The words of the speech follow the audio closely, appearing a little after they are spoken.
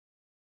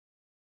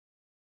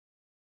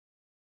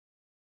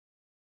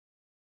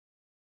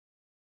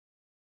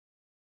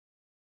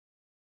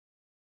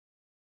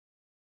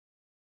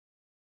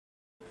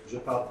Je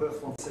parle peu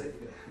français.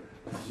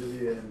 Je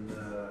vais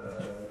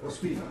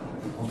poursuivre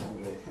en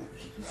anglais.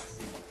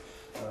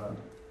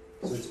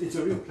 So it's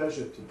a real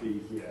pleasure to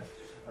be here.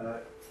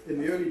 In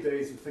the early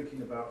days of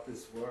thinking about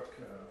this work,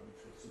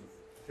 sort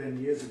of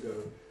 10 years ago,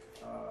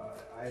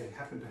 I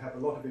happened to have a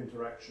lot of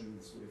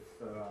interactions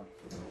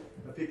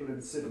with people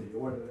in Sydney,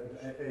 or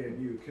at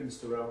ANU, Kim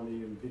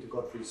Sterelny and Peter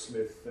Godfrey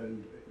Smith,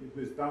 and it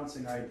was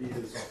bouncing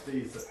ideas off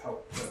these that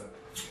helped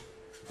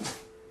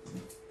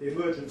the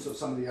emergence of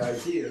some of the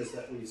ideas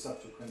that we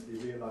subsequently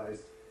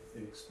realized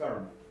in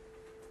experiment.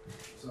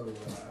 So,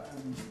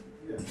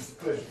 yeah, it's a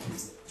pleasure to be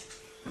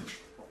here.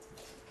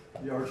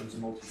 The origins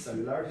of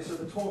multicellularity. So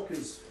the talk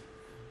is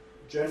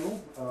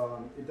general.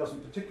 It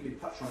doesn't particularly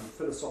touch on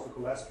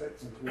philosophical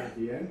aspects until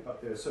the end,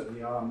 but there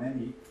certainly are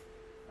many.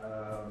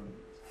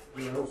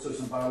 There are also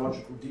some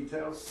biological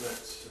details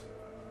that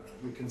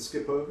we can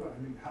skip over. I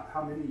mean,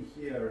 how many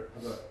here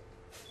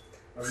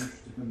are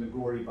interested in the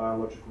gory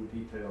biological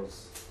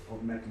details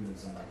of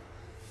mechanism?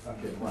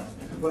 Okay, fine.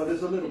 Well,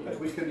 there's a little bit.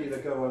 We can either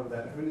go over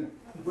that. I mean,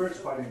 the word's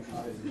quite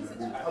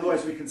interesting.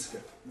 Otherwise, we can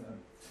skip.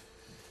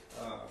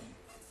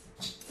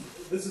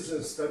 This is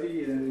a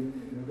study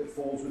that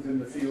falls within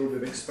the field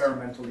of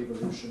experimental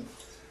evolution.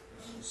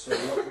 So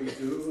what we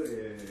do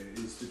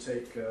is to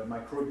take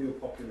microbial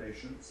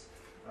populations,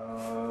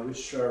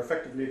 which are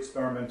effectively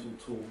experimental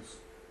tools.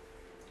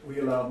 We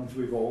allow them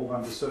to evolve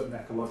under certain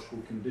ecological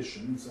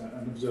conditions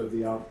and observe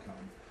the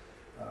outcome.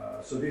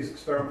 So these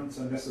experiments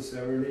are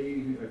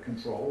necessarily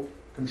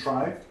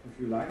contrived, if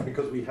you like,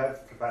 because we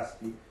have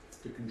capacity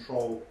to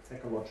control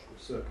ecological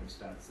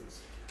circumstances,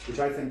 which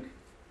I think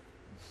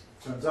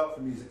turns out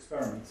from these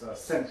experiments are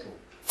central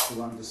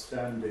to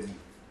understanding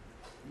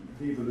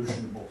the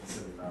evolution of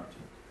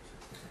multicellularity.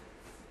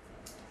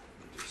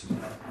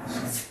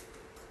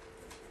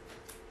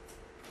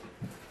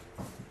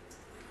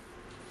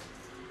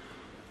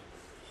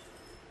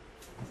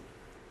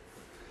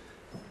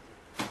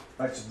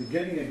 Right, so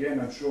beginning again,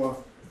 I'm sure,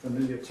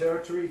 familiar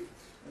territory,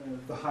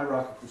 the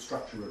hierarchical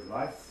structure of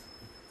life.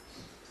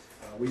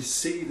 We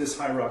see this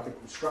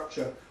hierarchical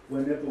structure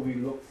whenever we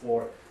look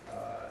for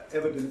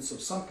evidence of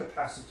some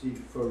capacity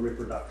for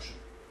reproduction.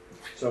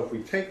 So if we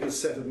take this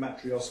set of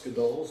Matryoshka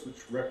dolls,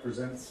 which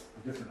represents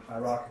different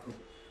hierarchical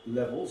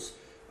levels,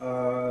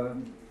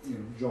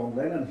 John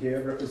Lennon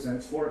here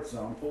represents, for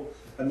example,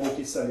 a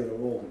multicellular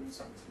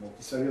organism.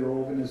 Multicellular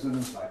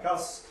organisms like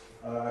us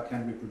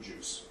can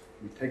reproduce.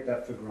 We take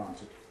that for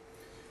granted.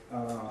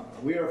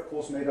 We are, of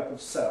course, made up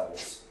of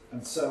cells,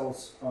 and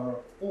cells are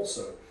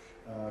also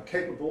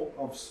capable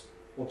of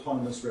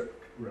autonomous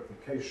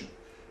replication.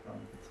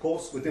 Of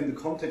course, within the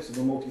context of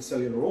a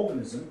multicellular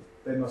organism,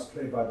 they must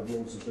play by the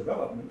rules of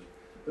development,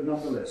 but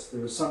nonetheless,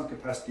 there is some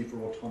capacity for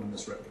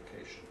autonomous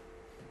replication.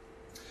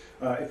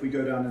 If we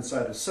go down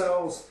inside of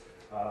cells,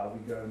 we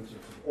go into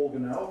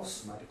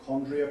organelles,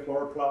 mitochondria,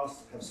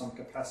 chloroplasts, have some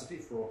capacity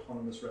for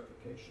autonomous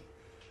replication.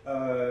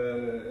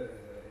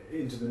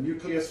 Into the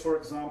nucleus, for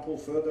example,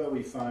 further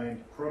we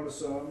find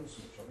chromosomes,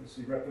 which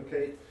obviously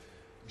replicate.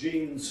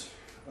 Genes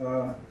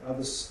are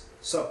the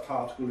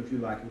subparticle, if you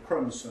like, of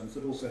chromosomes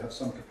that also have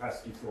some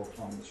capacity for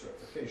autonomous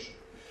replication.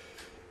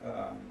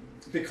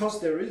 Because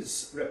there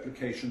is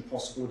replication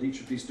possible at each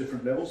of these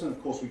different levels, and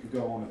of course we could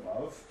go on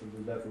above to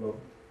the level of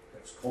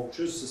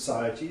cultures,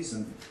 societies,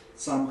 and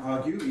some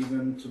argue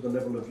even to the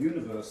level of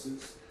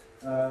universes,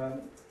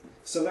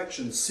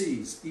 selection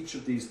sees each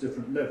of these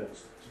different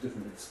levels to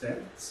different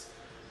extents.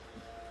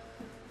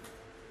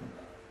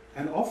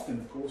 And often,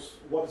 of course,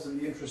 what is in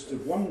the interest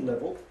of one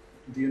level,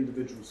 the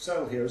individual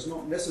cell here, is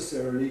not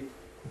necessarily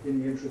in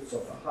the interests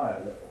of the higher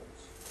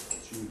levels.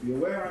 As you will be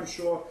aware, I'm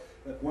sure,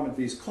 that one of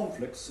these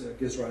conflicts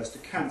gives rise to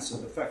cancer,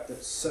 the fact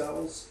that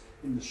cells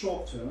in the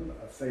short term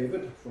are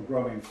favored for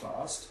growing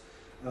fast.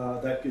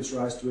 That gives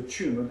rise to a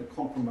tumor that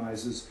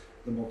compromises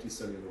the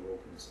multicellular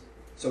organism.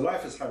 So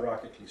life is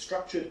hierarchically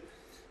structured,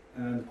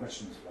 and the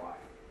question is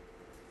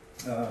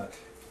why.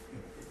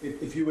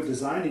 If you were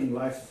designing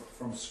life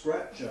from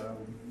scratch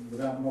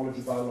without knowledge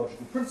of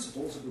biological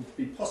principles, it would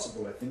be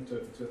possible, I think,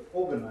 to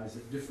organize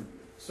it differently.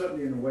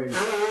 Certainly in a way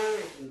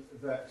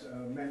that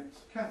meant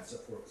cancer,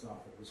 for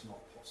example, was not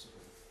possible.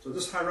 So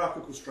this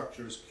hierarchical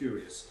structure is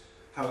curious.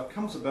 How it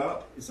comes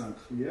about is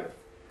unclear.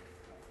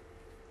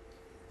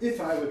 If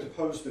I were to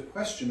pose the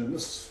question in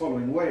this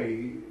following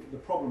way, the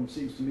problem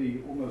seems to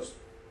me almost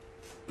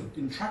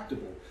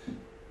intractable.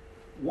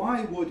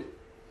 Why would,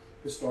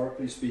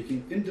 historically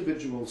speaking,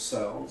 individual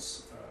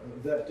cells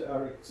that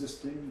are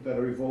existing, that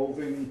are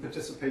evolving,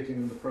 participating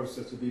in the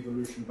process of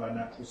evolution by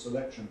natural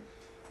selection,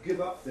 give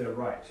up their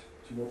right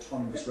to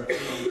autonomous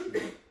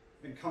replication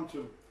and come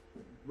to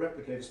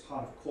replicate as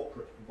part of a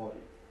corporate body,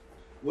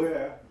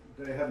 where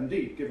they have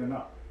indeed given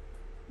up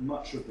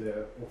much of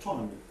their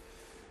autonomy?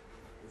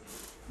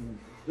 From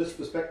this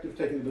perspective,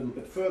 taking it a little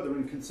bit further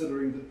and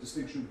considering the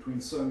distinction between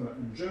soma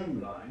and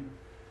germline,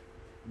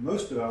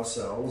 most of our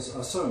cells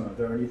are soma.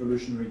 They're an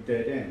evolutionary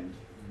dead end.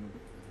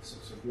 So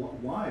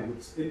why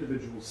would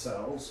individual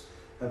cells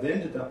have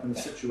ended up in a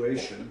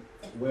situation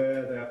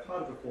where they are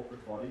part of a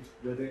corporate body,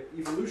 where their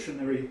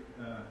evolutionary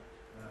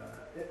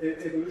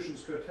evolution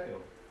is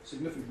curtailed,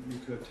 significantly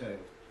curtailed.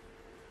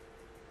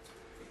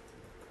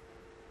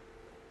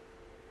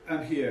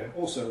 And here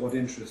also what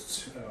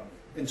interests,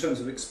 in terms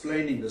of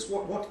explaining this,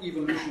 what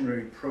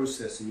evolutionary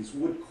processes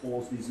would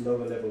cause these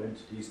lower level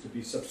entities to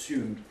be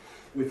subsumed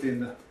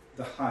within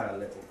the higher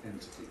level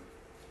entity.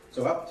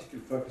 So our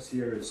particular focus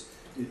here is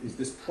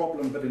this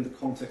problem, but in the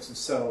context of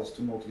cells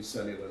to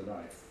multicellular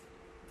life.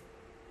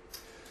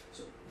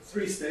 So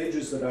 3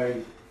 stages that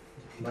I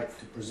like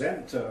to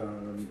present,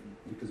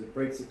 because it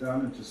breaks it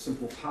down into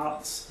simple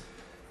parts.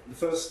 The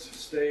first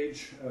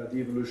stage, the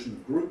evolution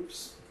of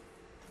groups.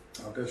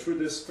 I'll go through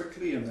this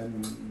quickly and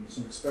then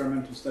some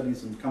experimental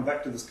studies and come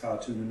back to this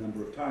cartoon a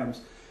number of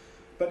times.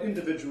 But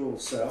individual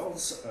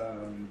cells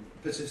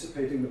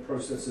participate in the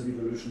process of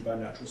evolution by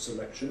natural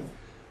selection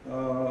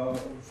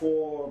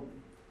for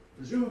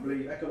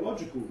presumably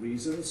ecological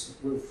reasons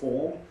will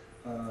form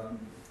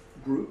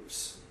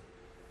groups.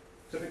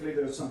 Typically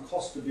there is some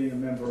cost to being a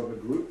member of a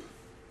group.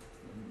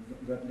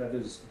 That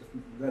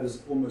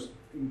is almost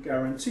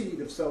guaranteed.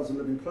 If cells are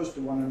living close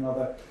to one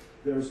another,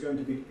 there is going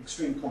to be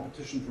extreme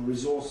competition for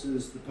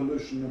resources, the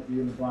pollution of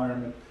the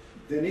environment.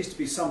 There needs to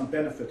be some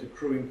benefit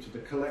accruing to the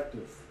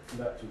collective for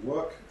that to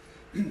work.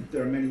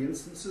 There are many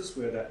instances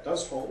where that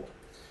does hold.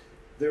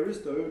 There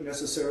is, though,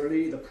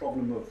 necessarily the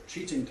problem of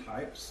cheating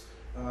types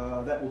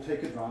that will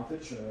take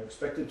advantage,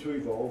 expected to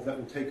evolve, that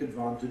will take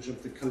advantage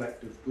of the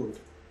collective good.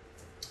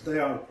 They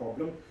are a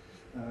problem.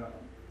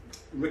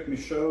 Rick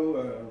Michaud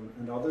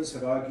and others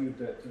have argued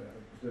that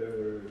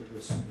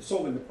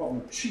solving the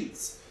problem of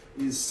cheats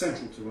is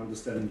central to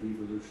understanding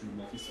the evolution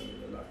of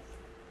multicellular life.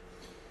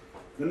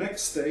 The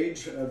next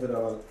stage that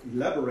I'll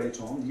elaborate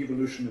on, the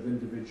evolution of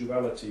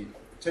individuality,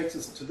 takes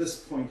us to this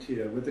point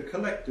here, where the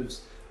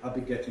collectives are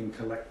begetting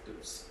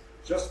collectives,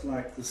 just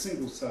like the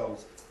single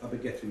cells are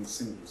begetting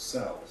single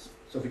cells.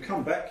 So if we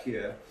come back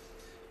here,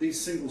 these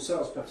single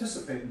cells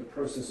participate in the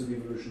process of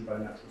evolution by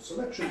natural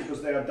selection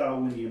because they are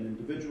Darwinian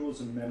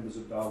individuals and members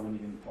of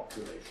Darwinian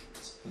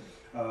populations.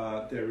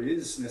 There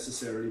is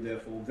necessarily,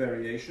 therefore,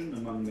 variation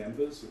among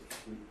members, which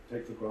we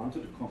take for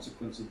granted, a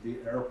consequence of the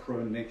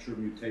error-prone nature of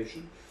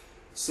mutation.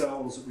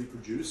 Cells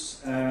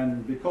reproduce,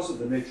 and because of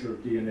the nature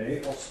of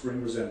DNA,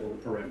 offspring resemble the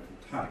parental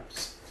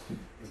types.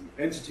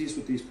 Entities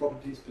with these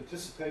properties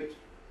participate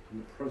in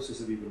the process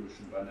of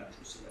evolution by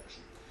natural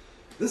selection.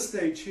 This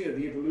stage here,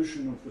 the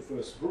evolution of the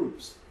first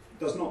groups,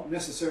 does not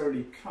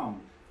necessarily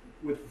come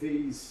with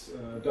these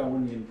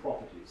Darwinian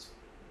properties.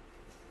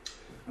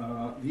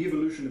 The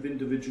evolution of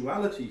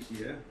individuality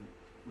here,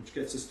 which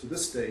gets us to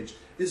this stage,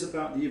 is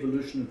about the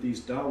evolution of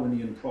these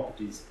Darwinian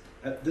properties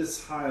at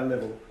this higher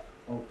level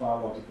of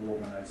biological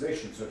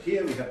organization. So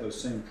here we have those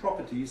same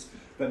properties,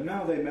 but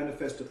now they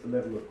manifest at the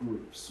level of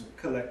groups,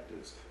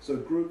 collectives. So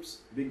groups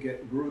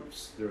beget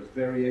groups, there is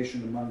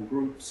variation among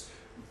groups.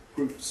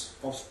 Groups,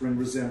 offspring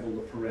resemble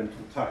the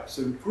parental type.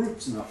 So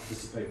groups now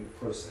participate in the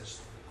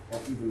process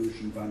of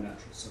evolution by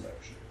natural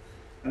selection.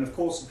 And of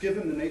course,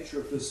 given the nature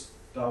of this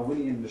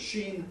Darwinian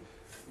machine,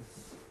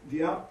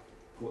 the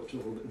output,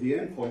 or the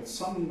endpoint,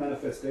 some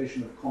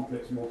manifestation of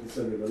complex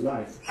multicellular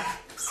life,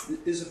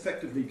 is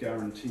effectively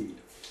guaranteed.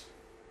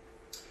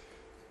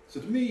 So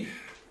to me,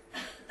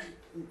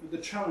 the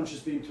challenge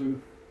has been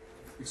to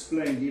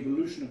explain the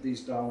evolution of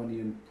these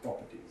Darwinian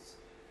properties.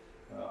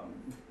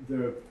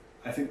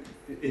 I think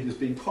it has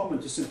been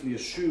common to simply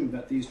assume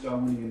that these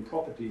Darwinian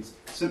properties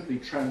simply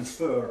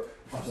transfer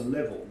at a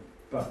level,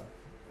 but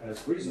as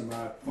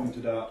Griesemeyer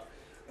pointed out,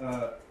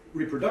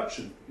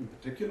 reproduction in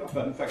particular,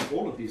 but in fact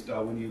all of these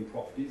Darwinian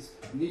properties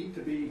need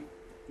to be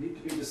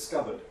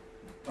discovered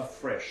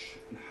afresh.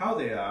 And how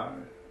they are,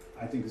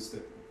 I think, is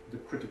the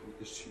critical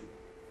issue.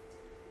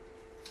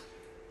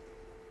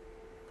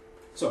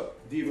 So,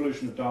 the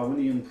evolution of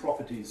Darwinian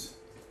properties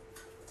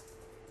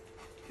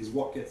is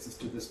what gets us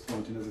to this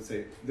point, and as I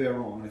say,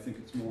 thereon, I think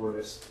it's more or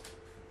less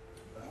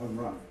a home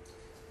run.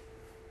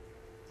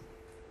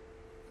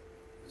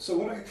 So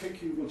what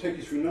will take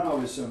you through now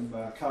is some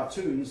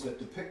cartoons that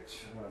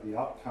depict the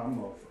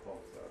outcome of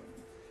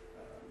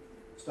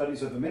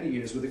studies over many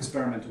years with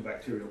experimental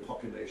bacterial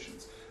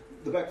populations.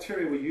 The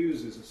bacteria we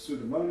use is a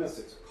Pseudomonas.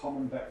 It's a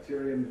common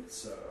bacterium.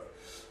 It's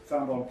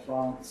found on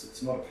plants.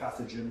 It's not a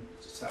pathogen.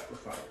 It's a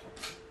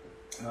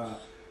saprophyte.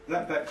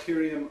 That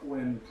bacterium,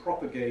 when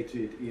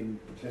propagated in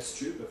a test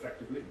tube,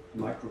 effectively, a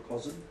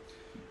microcosm,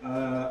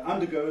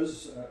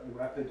 undergoes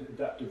rapid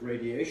adaptive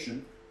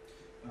radiation.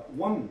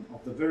 One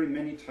of the very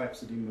many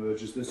types that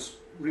emerge is this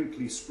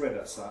wrinkly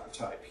spreader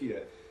type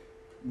here.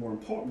 More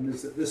important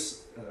is that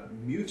this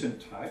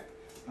mutant type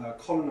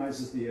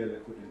colonizes the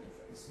air-liquid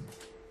interface.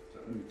 So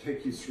let me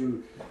take you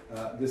through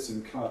this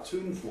in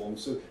cartoon form.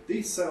 So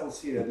these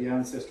cells here, the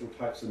ancestral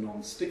types, are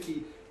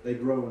non-sticky. They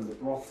grow in the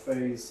broth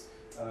phase.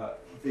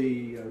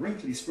 The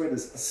wrinkly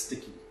spreaders are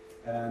sticky,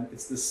 and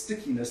it's the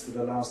stickiness that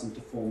allows them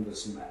to form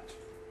this mat.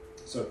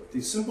 So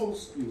these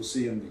symbols you will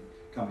see in the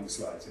coming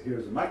slides. So here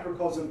is a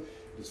microcosm.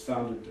 It is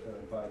founded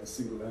by the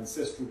single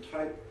ancestral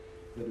type.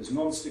 that is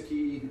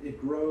non-sticky, it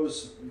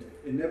grows,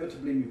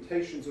 inevitably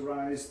mutations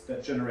arise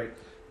that generate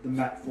the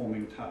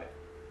mat-forming type.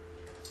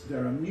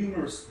 There are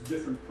numerous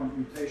different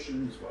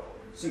mutations, well,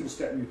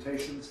 single-step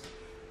mutations.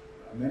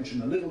 I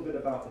mentioned a little bit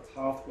about the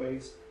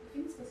pathways.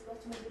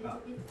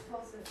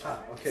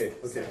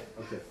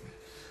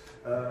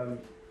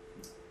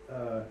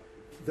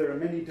 There are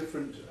many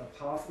different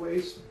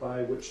pathways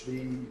by which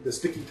the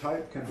sticky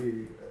type can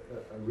be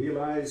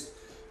realized.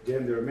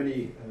 Again, there are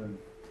many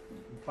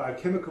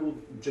biochemical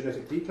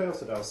genetic details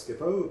that I'll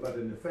skip over, but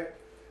in effect,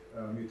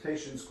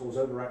 mutations cause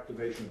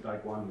overactivation of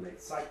diguanylate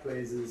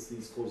cyclases.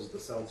 These causes the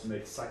cell to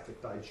make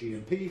cyclic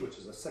di-GMP, which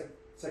is a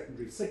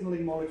secondary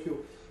signaling molecule,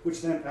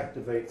 which then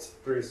activates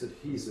various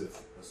adhesive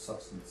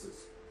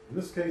substances. In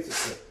this case,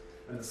 it's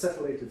an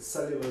acetylated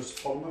cellulose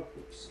polymer.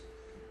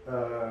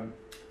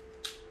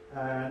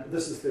 And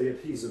this is the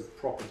adhesive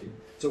property.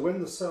 So when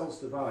the cells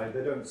divide,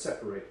 they don't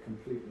separate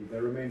completely. They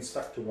remain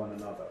stuck to one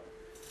another.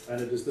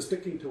 And it is the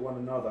sticking to one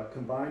another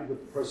combined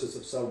with the process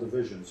of cell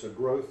division, so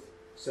growth,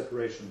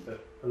 separation, that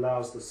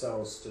allows the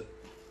cells to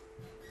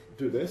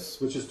do this,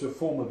 which is to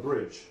form a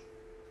bridge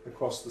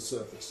across the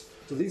surface.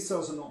 So these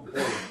cells are not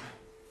boring.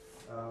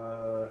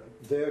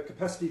 Their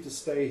capacity to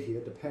stay here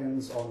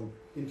depends on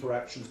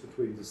interactions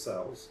between the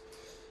cells.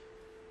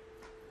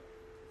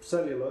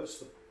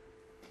 Cellulose,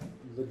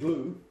 the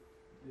glue,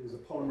 is a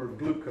polymer of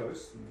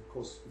glucose, and of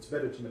course it's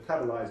better to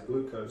metabolize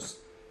glucose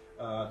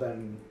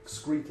than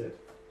excrete it.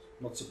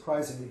 Not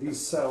surprisingly, these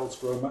cells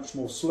grow much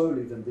more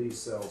slowly than these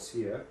cells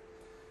here.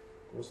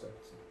 Of course, that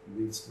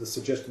leads to the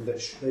suggestion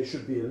that they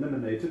should be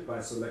eliminated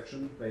by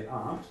selection. They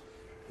aren't.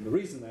 And the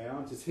reason they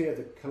aren't is here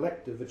the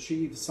collective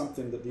achieves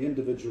something that the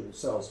individual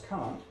cells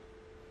can't,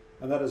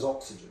 and that is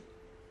oxygen.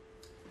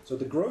 So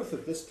the growth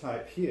of this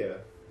type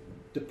here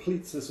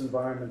depletes this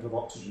environment of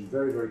oxygen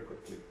very, very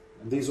quickly.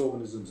 And these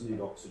organisms need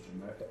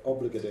oxygen. They're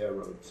obligate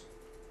aerobes.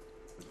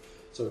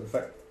 So in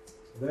fact,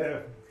 their,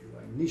 if you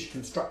like, niche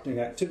constructing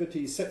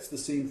activity sets the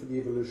scene for the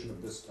evolution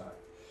of this type.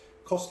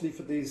 Costly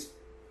for these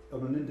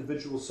on an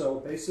individual cell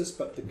basis,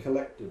 but the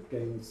collective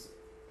gains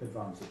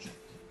advantage.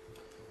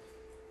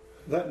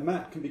 That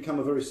mat can become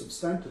a very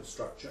substantive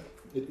structure.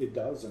 It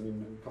does. I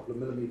mean, a couple of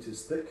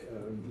millimeters thick,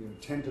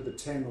 10 to the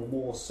 10 or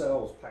more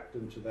cells packed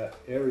into that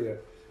area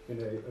in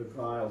a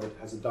vial that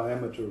has a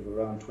diameter of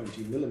around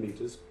 20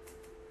 millimeters.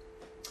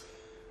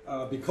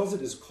 Because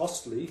it is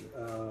costly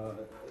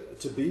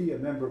to be a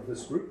member of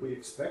this group, we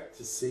expect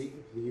to see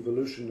the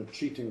evolution of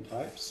cheating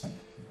types.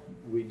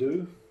 We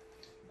do.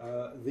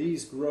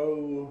 These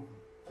grow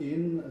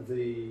in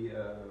the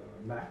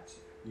mat.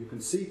 You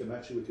can see them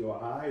actually with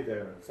your eye.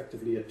 They're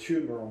effectively a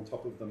tumor on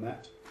top of the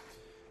mat.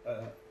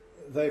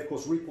 They, of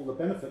course, reap all the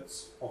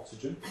benefits,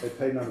 oxygen. They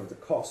pay none of the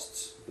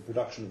costs, the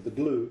production of the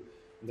glue.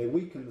 And they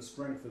weaken the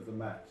strength of the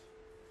mat.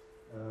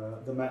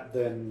 The mat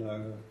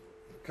then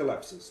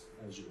collapses,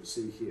 as you will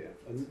see here.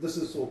 And this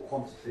is all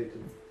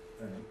quantitative,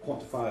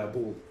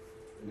 quantifiable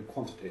in a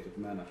quantitative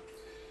manner.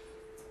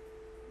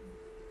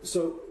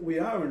 So we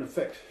are, in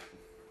effect,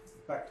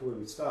 back to where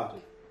we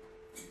started.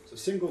 So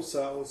single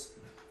cells,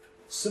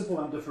 simple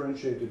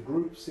undifferentiated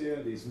groups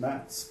here, these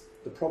mats,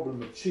 the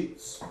problem of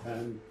cheats,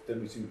 and then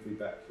we seem to be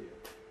back here.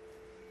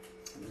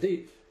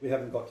 Indeed, we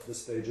haven't got to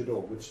this stage at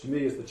all, which to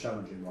me is the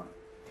challenging one.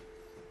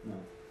 Now,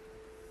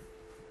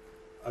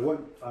 I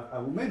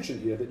will mention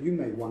here that you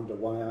may wonder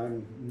why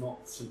I'm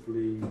not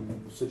simply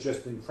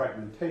suggesting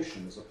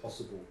fragmentation as a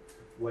possible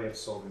way of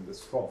solving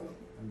this problem.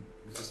 And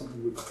this is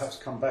something we'll perhaps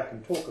come back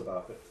and talk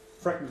about. But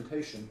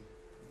fragmentation,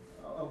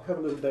 I'll have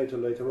a little data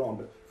later on,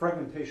 but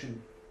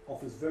fragmentation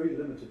offers very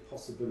limited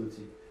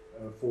possibility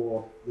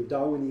for the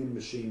Darwinian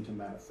machine to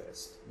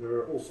manifest. There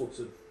are all sorts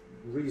of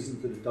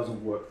reasons that it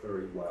doesn't work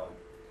very well.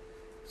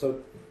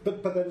 So,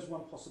 but that is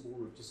one possible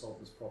route to solve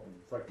this problem,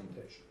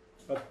 fragmentation.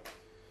 But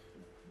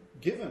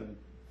given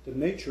the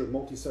nature of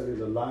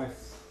multicellular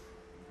life,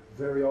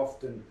 very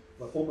often,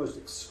 but almost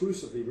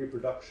exclusively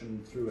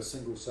reproduction through a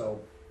single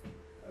cell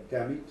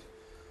gamete,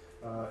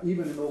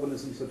 even in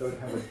organisms that don't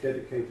have a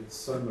dedicated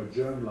soma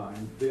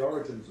germline, the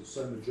origins of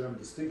soma germ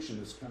distinction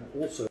is kind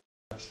of also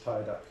much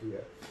tied up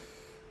here.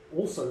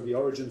 Also, the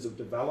origins of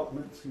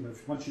development,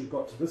 once you've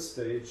got to this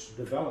stage,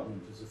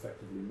 development is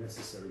effectively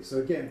necessary. So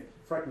again,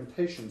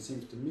 fragmentation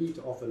seems to me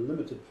to offer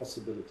limited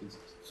possibilities.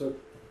 So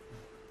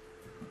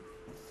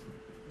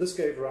this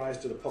gave rise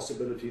to the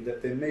possibility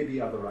that there may be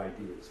other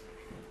ideas.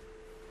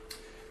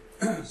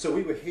 So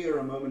we were here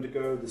a moment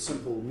ago, the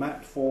simple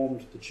mat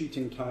formed, the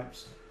cheating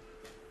types.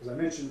 As I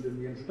mentioned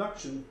in the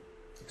introduction,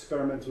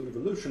 experimental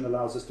evolution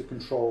allows us to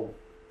control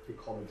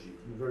ecology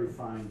in a very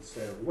fine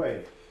scale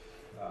way.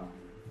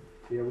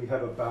 Here we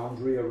have a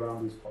boundary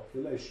around these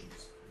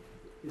populations.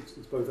 It's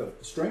both a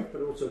strength,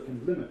 but also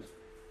can limit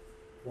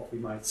what we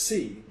might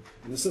see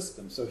in the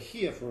system. So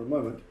here, for a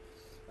moment,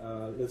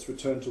 let's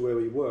return to where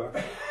we were.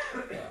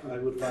 I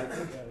would like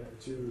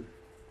to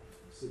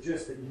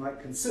suggest that you might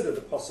consider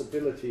the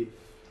possibility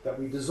that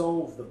we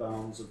dissolve the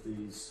bounds of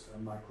these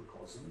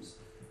microcosms,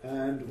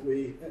 and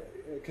we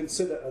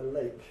consider a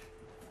lake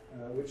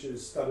which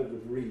is studded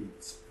with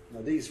reeds.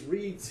 Now these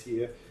reeds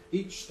here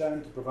each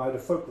stand to provide a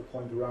focal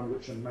point around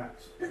which a mat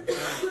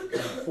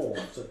can form.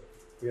 So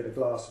we had a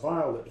glass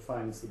vial that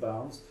defines the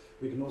bounds.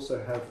 We can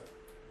also have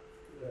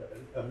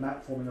a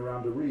mat forming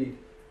around a reed,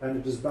 and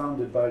it is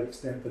bounded by the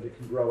extent that it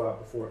can grow out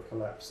before it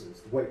collapses.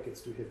 The weight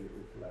gets too heavy, it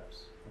will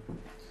collapse.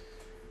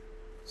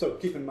 So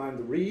keep in mind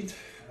the reed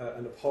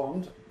and a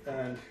pond,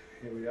 and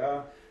here we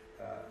are,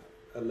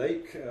 a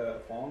lake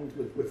pond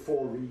with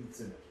 4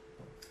 reeds in it.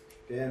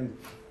 Again,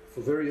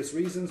 for various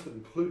reasons, but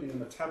including the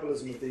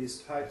metabolism of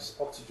these types,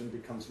 oxygen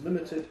becomes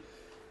limited.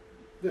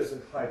 There's a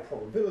high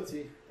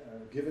probability,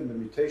 given the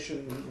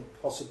mutation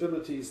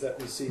possibilities, that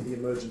we see the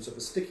emergence of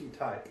a sticky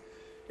type.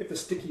 If a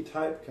sticky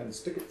type can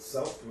stick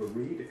itself to a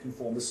reed, it can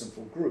form a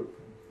simple group.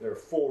 There are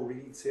 4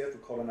 reeds here for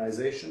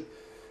colonization.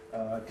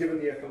 Given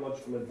the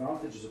ecological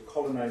advantages of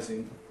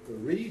colonizing the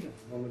reed,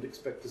 one would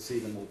expect to see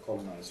them all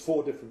colonized.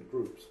 4 different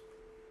groups.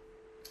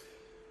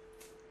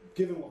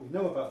 Given what we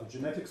know about the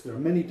genetics, there are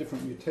many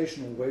different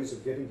mutational ways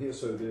of getting here,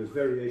 so there's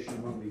variation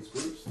among these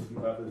groups, thinking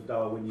about those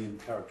Darwinian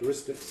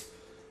characteristics.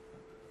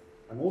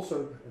 I'm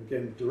also,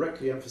 again,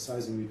 directly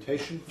emphasizing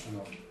mutation, and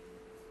I'll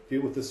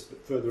deal with this a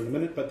bit further in a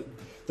minute, but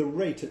the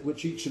rate at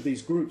which each of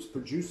these groups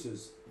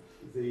produces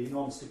the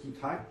non-sticky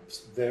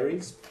types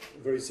varies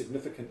very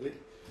significantly.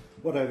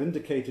 What I've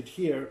indicated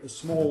here, a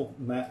small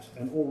mat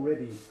and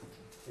already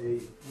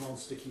a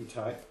non-sticky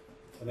type,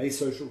 an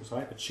asocial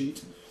type, a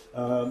cheat.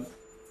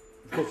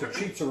 Of course, if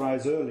cheats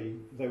arise early,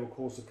 they will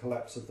cause the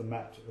collapse of the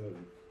mat early.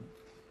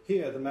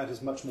 Here, the mat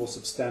is much more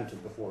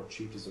substantive before a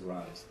cheat is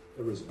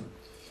arisen.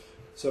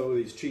 So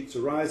these cheats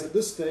arise at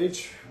this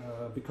stage.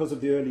 Because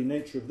of the early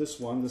nature of this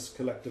one, this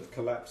collective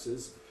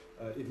collapses.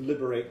 It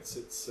liberates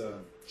its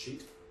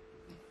cheat.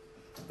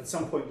 At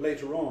some point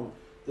later on,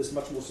 this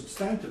much more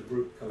substantive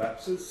group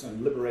collapses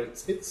and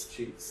liberates its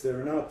cheats. There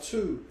are now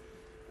 2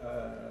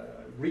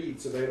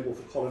 reeds available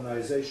for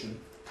colonization.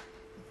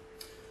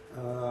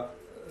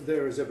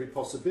 There is every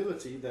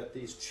possibility that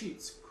these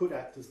cheats could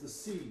act as the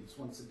seeds,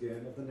 once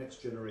again, of the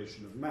next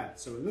generation of mat.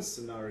 So in this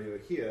scenario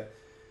here,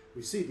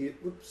 we see the,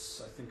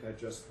 oops, I think I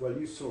just, well,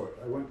 you saw it.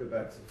 I won't go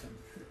back to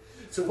it.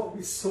 So what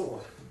we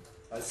saw,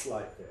 a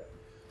slide there,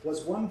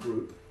 was one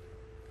group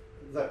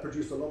that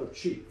produced a lot of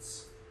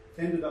cheats,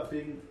 ended up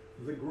being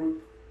the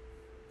group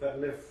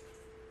that left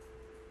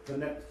the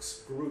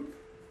next group,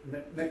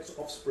 next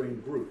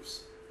offspring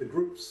groups. The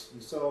groups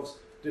themselves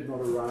did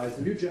not arise,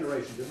 the new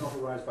generation did not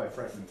arise by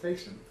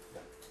fragmentation,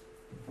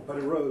 but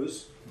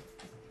arose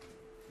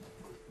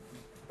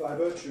by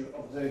virtue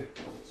of the,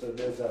 so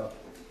there's our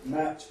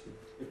mat,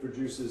 it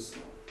produces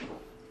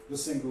the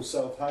single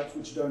cell types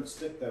which don't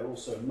stick, they're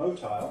also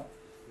motile.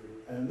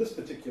 And in this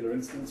particular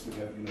instance, we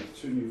have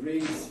 2 new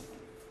reeds,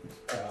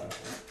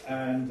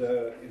 and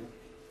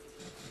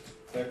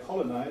they're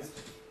colonized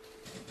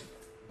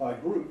by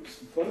groups,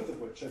 both of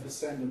which are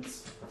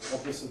descendants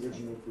of this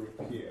original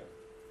group here.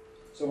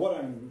 So what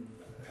I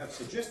have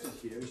suggested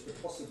here is the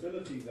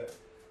possibility that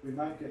we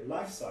might get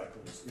life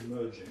cycles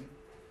emerging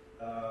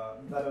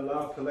that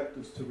allow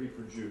collectives to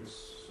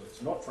reproduce. So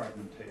it's not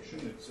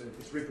fragmentation,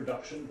 it's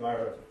reproduction via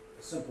a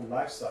simple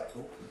life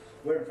cycle,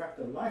 where in fact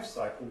the life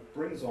cycle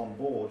brings on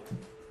board,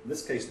 in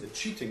this case the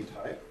cheating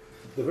type,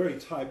 the very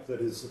type that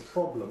is a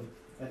problem,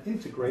 and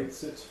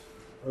integrates it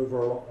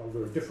over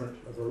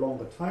a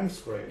longer time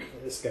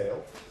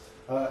scale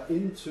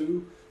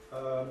into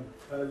a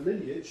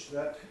lineage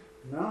that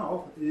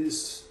now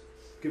is,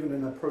 given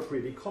an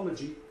appropriate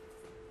ecology,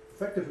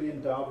 effectively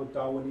endowed with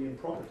Darwinian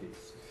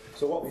properties.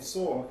 So what we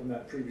saw in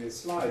that previous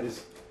slide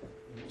is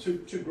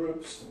two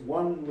groups,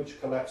 one which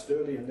collapsed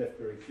early and left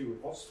very few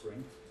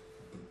offspring,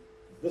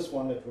 this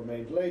one that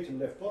remained late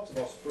and left lots of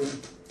offspring,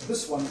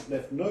 this one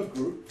left no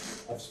group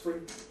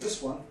offspring,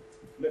 this one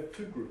left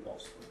 2 group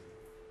offspring.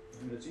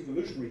 And it's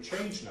evolutionary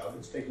change now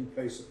that's taking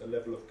place at the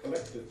level of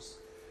collectives.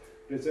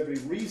 There's every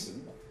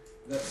reason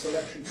that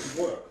selection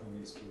can work on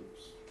these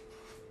groups.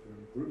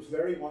 Groups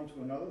vary one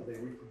to another, they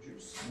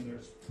reproduce, and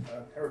there's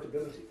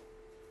heritability.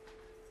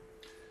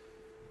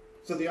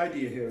 So the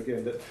idea here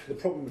again that the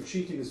problem of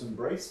cheating is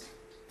embraced,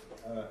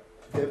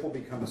 therefore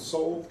becomes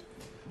solved,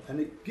 and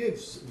it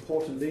gives,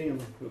 importantly,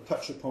 and we'll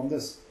touch upon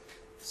this,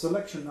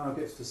 selection now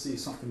gets to see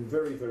something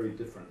very, very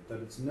different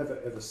that it's never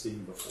ever seen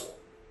before.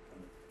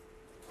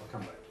 I'll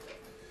come back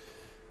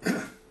to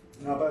that.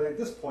 Now by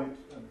this point,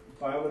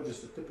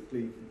 biologists are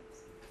typically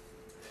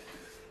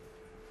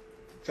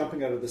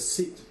jumping out of the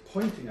seat,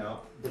 pointing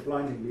out the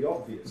blindingly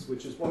obvious,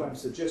 which is what I'm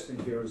suggesting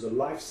here is a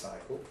life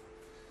cycle,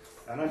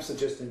 and I'm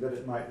suggesting that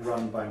it might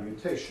run by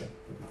mutation.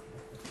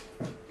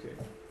 Okay,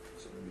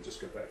 so let me just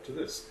go back to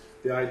this.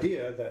 The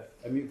idea that,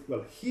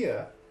 well,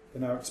 here,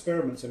 in our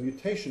experiments, a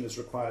mutation is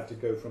required to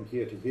go from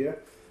here to here,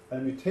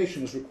 and a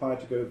mutation is required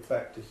to go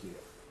back to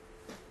here.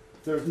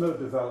 There is no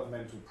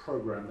developmental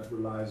program that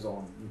relies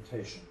on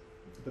mutation.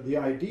 But the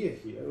idea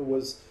here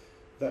was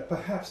that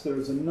perhaps there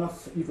is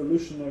enough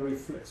evolutionary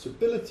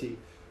flexibility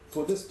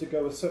for this to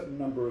go a certain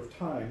number of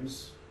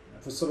times,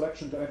 for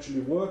selection to actually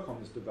work on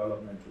this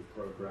developmental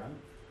program,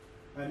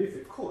 and if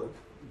it could,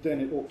 then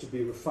it ought to be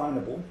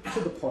refinable to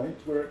the point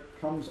where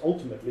it comes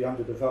ultimately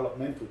under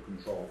developmental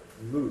control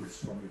and moves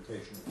from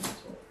mutational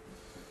control.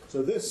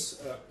 So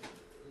this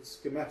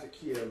schematic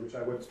here, which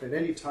I won't spend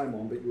any time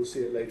on, but you'll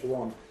see it later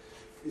on,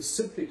 is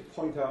simply to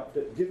point out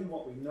that given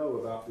what we know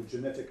about the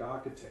genetic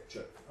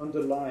architecture,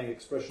 underlying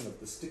expression of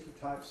the sticky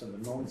types and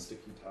the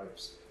non-sticky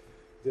types,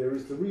 there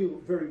is the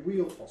very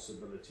real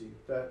possibility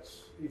that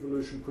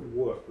evolution could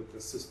work with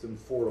the system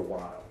for a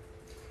while,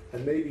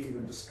 and maybe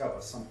even discover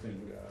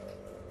something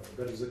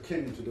that is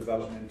akin to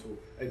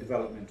a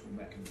developmental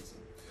mechanism.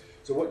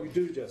 So what you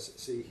do just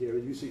see here,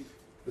 you see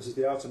this is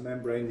the outer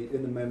membrane, the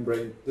inner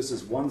membrane. This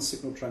is one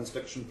signal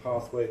transduction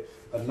pathway,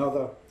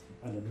 another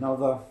and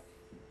another.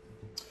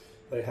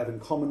 They have in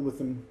common with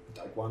them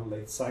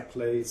diguanylate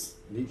cyclase.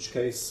 In each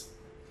case,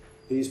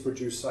 these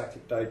produce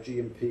cyclic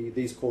di-GMP.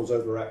 These cause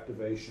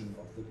overactivation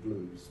of the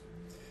glues.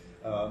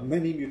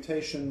 Many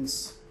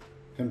mutations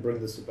can bring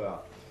this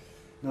about.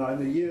 Now, in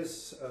the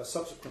years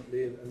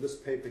subsequently, and this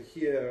paper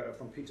here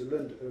from Peter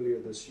Lind earlier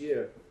this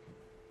year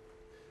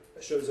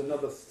shows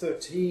another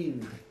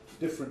 13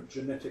 different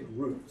genetic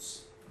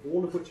roots,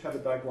 all of which have a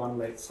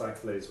diguanylate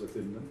cyclase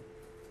within them,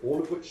 all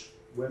of which,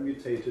 when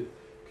mutated,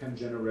 can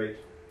generate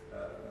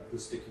the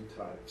sticky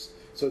types.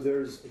 So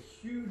there's a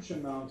huge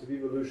amount of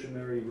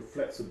evolutionary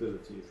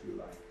flexibility, if you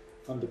like,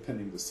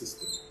 underpinning the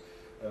system.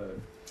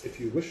 If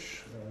you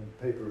wish,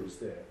 the paper is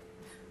there.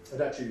 It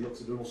actually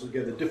looks at an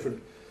altogether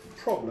different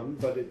problem,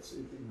 but it's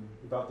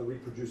about the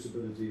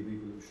reproducibility of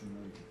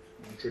evolution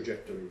and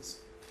trajectories.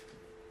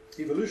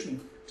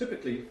 Evolution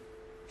typically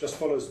just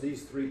follows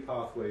these three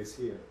pathways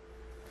here.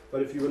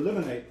 But if you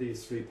eliminate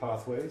these three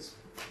pathways,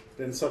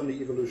 then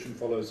suddenly evolution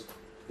follows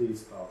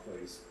these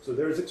pathways. So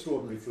there is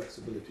extraordinary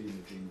flexibility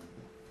in the genome.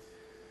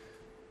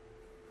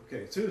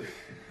 Okay, so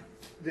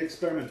the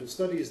experimental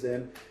studies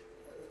then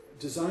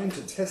designed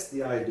to test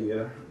the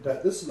idea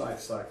that this life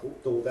cycle,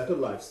 or that a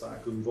life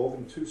cycle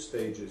involving two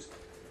stages,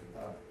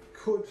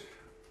 could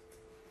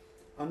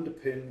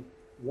underpin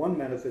one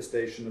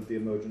manifestation of the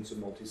emergence of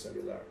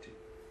multicellularity.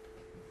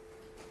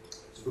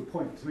 It's a good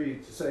point to me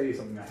to say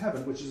something I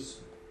haven't, which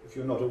is, if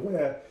you're not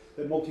aware,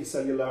 that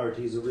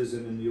multicellularity has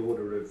arisen in the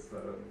order of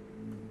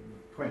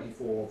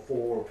 24, 4,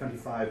 or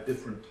 25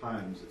 different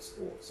times, it's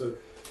thought. So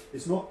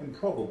it's not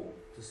improbable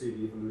to see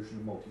the evolution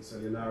of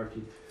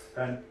multicellularity,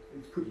 and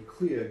it's pretty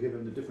clear,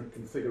 given the different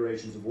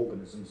configurations of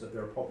organisms, that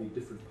there are probably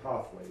different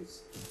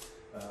pathways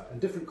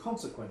and different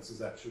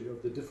consequences, actually,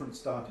 of the different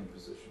starting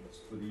positions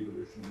for the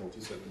evolution of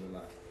multicellular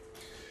life.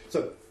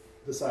 So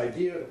this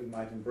idea that we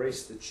might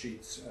embrace the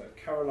cheats,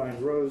 Caroline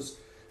Rose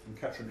and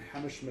Katrin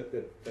Hammerschmidt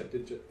that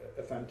did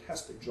a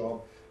fantastic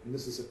job, and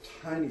this is a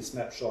tiny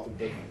snapshot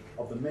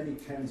of the many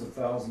tens of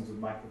thousands of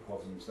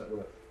microcosms that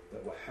were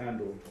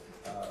handled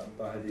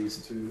by these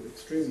two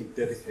extremely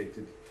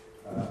dedicated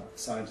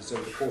scientists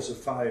over the course of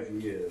 5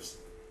 years.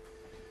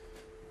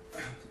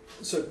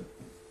 So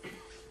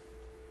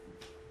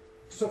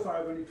far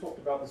I've only talked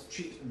about this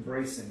cheat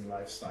embracing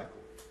life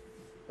cycle,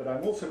 but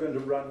I'm also going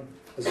to run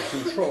as a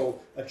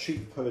control a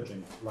cheat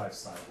purging life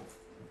cycle.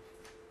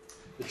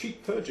 The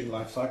cheat purging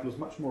life cycle is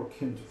much more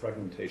akin to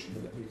fragmentation,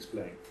 but let me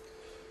explain.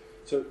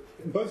 So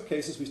in both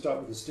cases we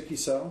start with a sticky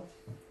cell,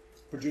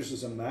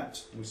 produces a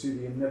mat, and we see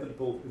the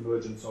inevitable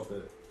emergence of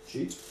the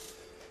cheat.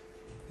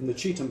 In the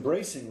cheat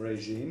embracing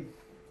regime,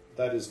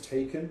 that is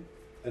taken,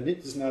 and it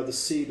is now the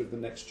seed of the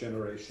next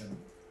generation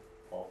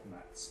of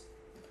mats.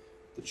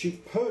 The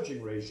cheat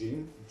purging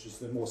regime, which is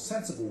the more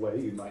sensible way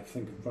you might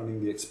think of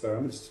running the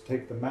experiment, is to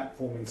take the mat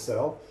forming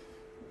cell,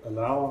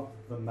 allow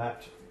the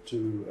mat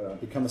to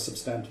become a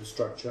substantive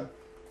structure.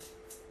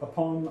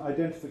 Upon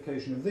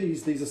identification of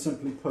these are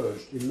simply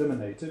purged,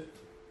 eliminated,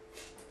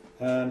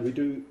 and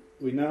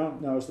we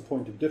now is the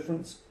point of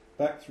difference,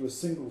 back through a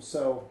single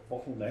cell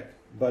bottleneck,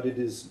 but it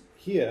is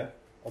here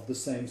of the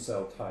same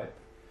cell type.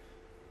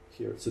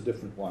 Here it's a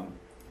different one,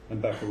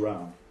 and back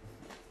around.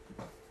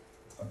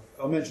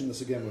 I'll mention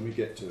this again when we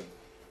get to it.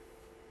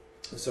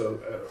 So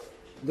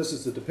this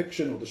is the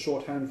depiction or the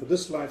shorthand for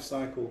this life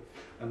cycle,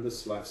 and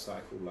this life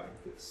cycle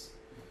like this.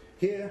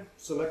 Here,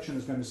 selection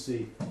is going to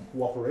see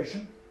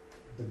cooperation,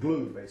 the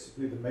glue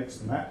basically that makes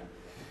the mat.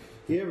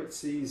 Here it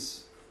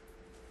sees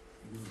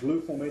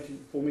glue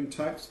forming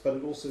types, but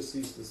it also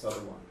sees this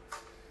other one.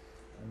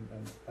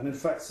 And in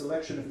fact,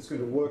 selection, if it's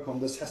going to work on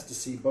this, has to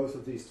see both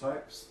of these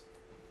types.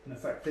 And in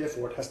fact,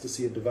 therefore, it has to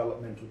see a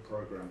developmental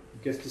program.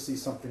 It gets to see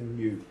something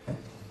new.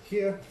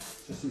 Here,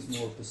 it just sees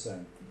more of the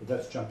same, but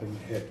that's jumping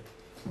ahead.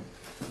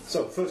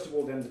 So, first of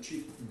all, then, the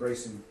cheat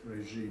embracing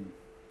regime.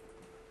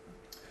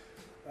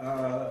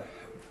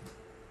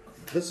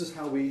 This is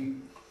how we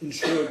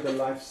ensured the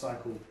life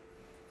cycle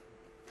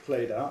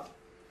played out.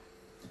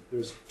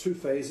 There's two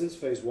phases,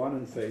 phase 1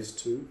 and phase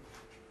 2.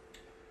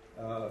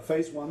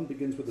 Phase 1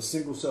 begins with a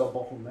single cell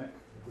bottleneck,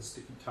 the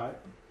sticky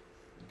type.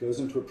 It goes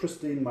into a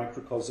pristine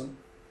microcosm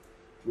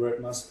where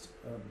it must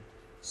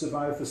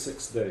survive for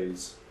 6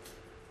 days.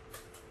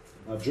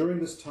 Now, during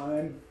this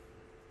time,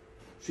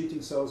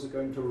 cheating cells are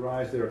going to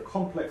arise. There are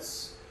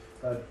complex,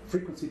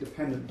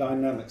 frequency-dependent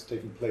dynamics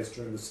taking place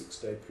during the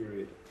 6-day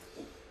period.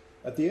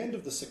 At the end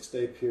of the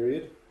 6-day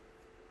period,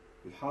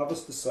 we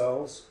harvest the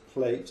cells,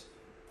 plate,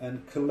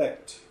 and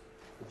collect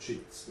the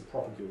cheats, the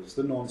propagules,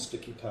 the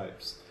non-sticky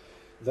types.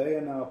 They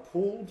are now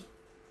pulled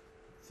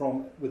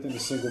from within a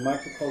single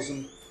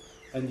microcosm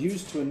and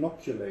used to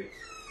inoculate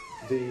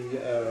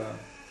the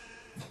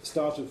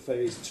start of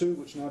phase 2,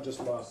 which now just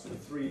lasts for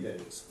 3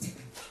 days.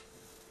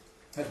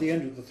 At the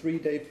end of the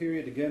 3-day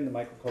period, again, the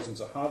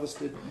microcosms are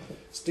harvested,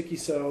 sticky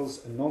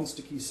cells and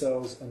non-sticky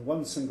cells, and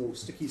one single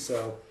sticky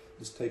cell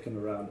is taken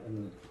around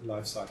and the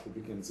life cycle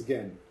begins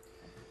again.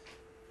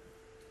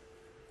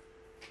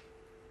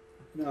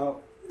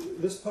 Now,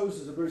 this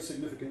poses a very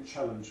significant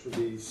challenge for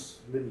these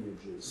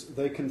lineages.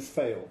 They can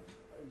fail,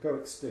 go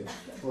extinct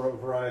for a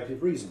variety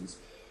of reasons.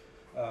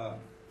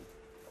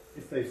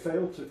 If they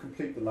fail to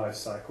complete the life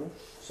cycle,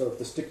 so if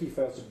the sticky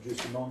fails to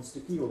produce the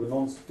non-sticky or the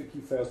non-sticky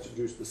fails to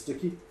produce the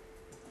sticky,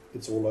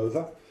 it's all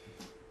over.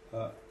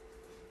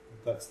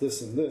 That's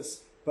this and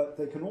this. But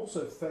they can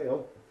also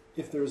fail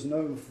if there is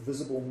no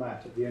visible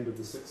mat at the end of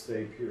the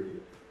 6-day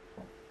period.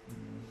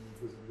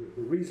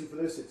 The reason for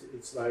this,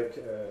 it's like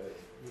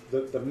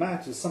the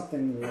mat is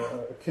something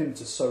akin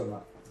to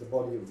soma, the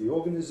body of the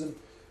organism,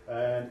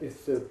 and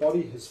if the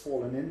body has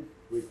fallen in,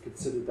 we've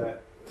considered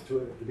that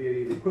to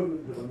be the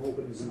equivalent of an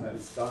organism that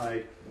has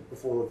died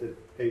before the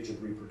age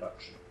of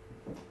reproduction.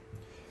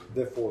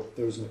 Therefore,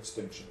 there is an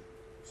extinction.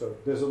 So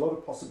there's a lot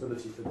of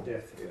possibility for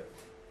death here.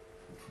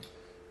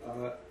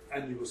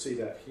 And you will see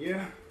that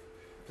here.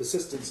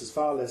 Persistence is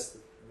far less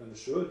than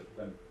assured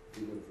than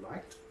we would have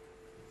liked.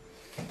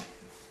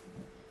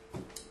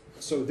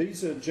 So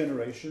these are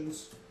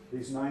generations,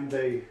 these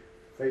 9-day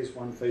phase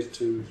 1, phase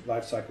 2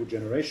 life cycle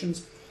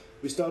generations.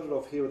 We started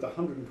off here with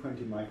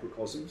 120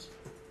 microcosms.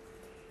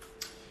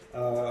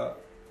 Well,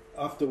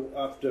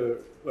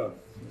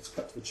 let's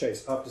cut to the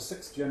chase. After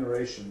 6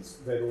 generations,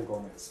 they'd all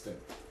gone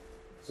extinct.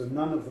 So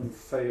none of them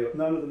failed.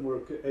 None of them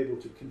were able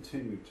to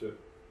continue to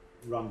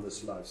run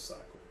this life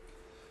cycle.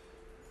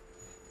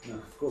 Now,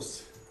 of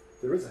course,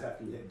 there is a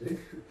happy ending,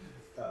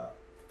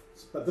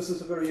 but this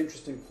is a very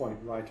interesting point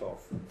right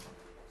off.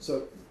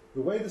 So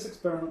the way this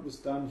experiment was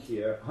done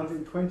here,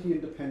 120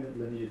 independent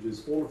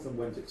lineages, all of them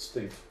went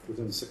extinct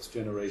within 6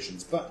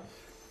 generations. But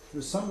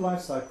there's some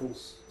life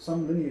cycles,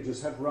 some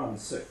lineages have run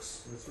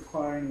 6. It's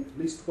requiring at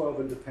least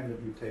 12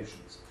 independent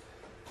mutations.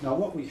 Now,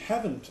 what we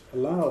haven't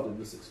allowed in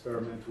this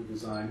experimental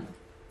design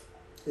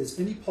is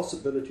any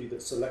possibility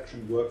that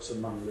selection works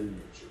among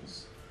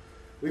lineages.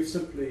 We've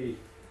simply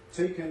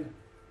taken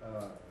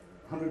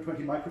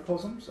 120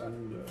 microcosms,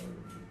 and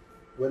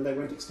when they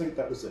went extinct,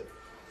 that was it.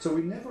 So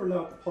we never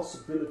allowed the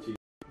possibility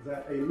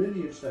that a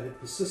lineage that had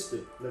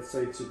persisted, let's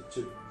say,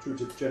 through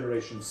to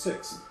generation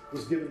 6,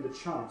 was given the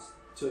chance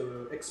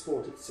to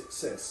export its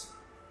success.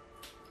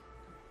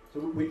 So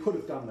we could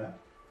have done that.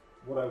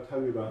 What I'll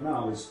tell you about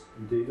now is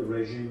indeed a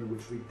regime in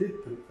which we did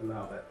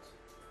allow that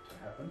to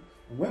happen.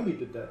 And when we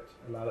did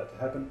allow that to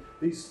happen,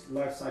 these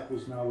life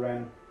cycles now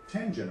ran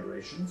 10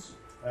 generations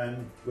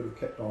and would have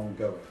kept on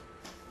going.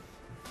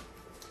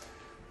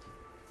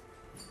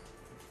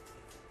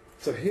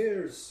 So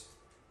here's,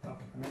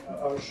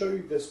 I'll show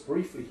you this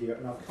briefly here,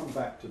 and I'll come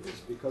back to this,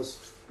 because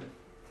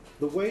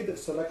the way that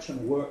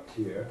selection worked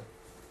here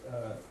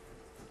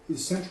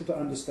is central to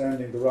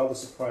understanding the rather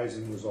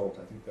surprising result,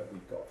 I think, that we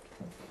got.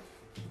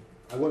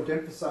 I won't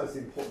emphasize the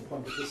important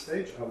point at this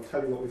stage. I'll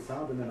tell you what we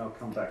found, and then I'll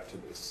come back to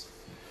this.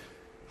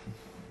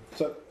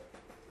 So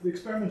the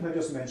experiment I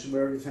just mentioned,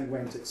 where everything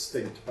went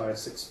extinct by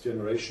 6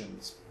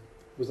 generations,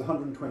 was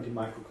 120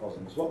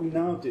 microcosms. What we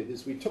now did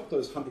is we took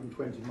those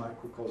 120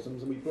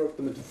 microcosms and we broke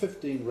them into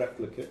 15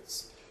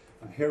 replicates.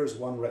 And here is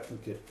one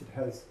replicate. It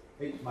has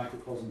 8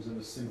 microcosms in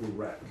a single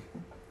rack.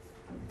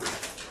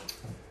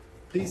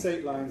 These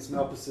 8 lines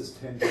now persist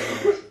 10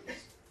 generations.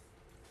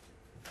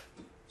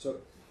 So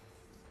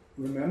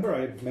remember,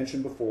 I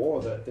mentioned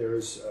before that there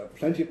is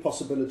plenty of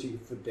possibility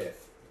for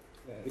death,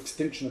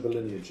 extinction of a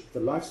lineage, if the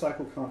life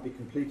cycle can't be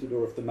completed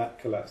or if the mat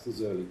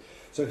collapses early.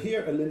 So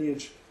here a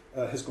lineage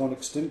has gone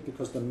extinct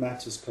because the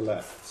mat has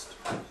collapsed.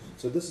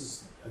 So this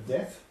is a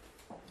death.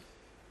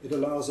 It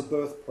allows a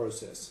birth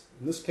process.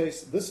 In this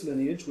case, this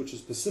lineage, which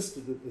has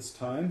persisted at this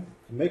time,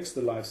 makes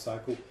the life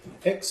cycle,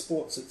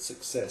 exports its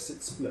success,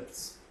 it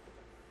splits.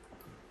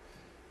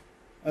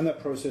 And that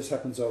process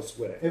happens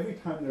elsewhere. Every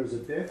time there is a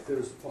death, there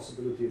is a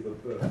possibility of a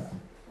birth.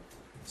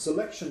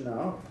 Selection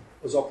now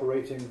is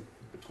operating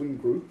between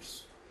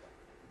groups.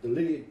 The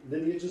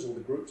lineages or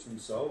the groups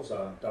themselves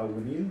are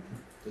Darwinian.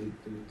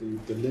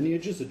 The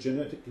lineages are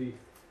genetically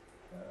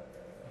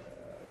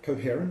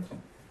coherent.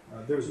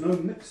 There is no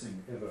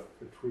mixing ever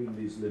between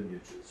these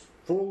lineages.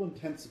 For all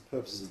intents and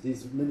purposes,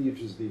 these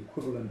lineages are the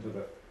equivalent of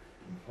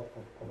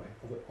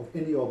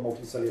any old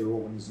multicellular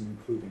organism,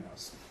 including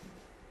us.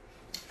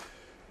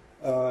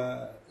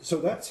 So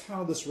that's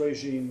how this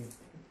regime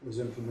was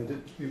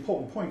implemented. The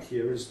important point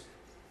here is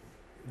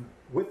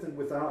with and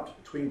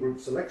without between group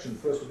selection,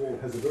 first of all,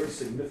 has a very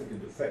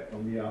significant effect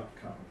on the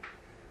outcome.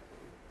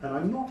 And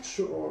I'm not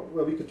sure,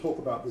 well, we could talk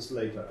about this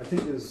later. I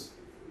think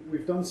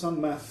we've done some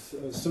math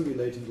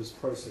simulating this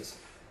process.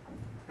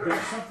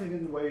 there's something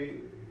in the way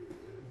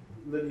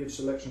lineage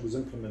selection was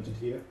implemented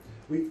here.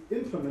 We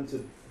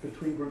implemented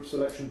between group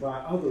selection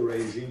via other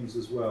regimes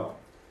as well,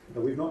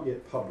 that we've not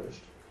yet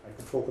published, I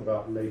can talk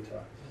about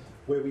later,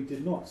 where we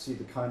did not see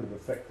the kind of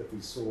effect that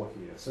we saw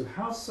here. So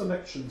how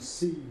selection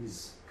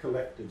sees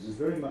collectives is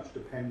very much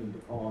dependent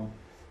upon,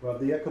 well,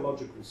 the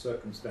ecological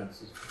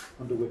circumstances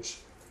under which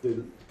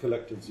the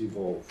collectives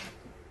evolve.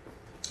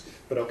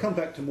 But I'll come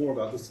back to more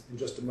about this in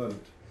just a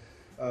moment.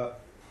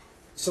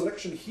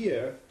 Selection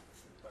here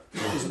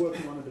is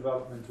working on a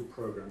developmental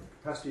program,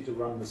 capacity to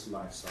run this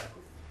life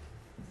cycle.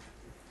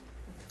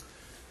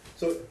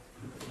 So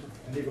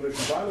an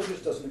evolution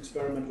biologist does an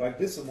experiment like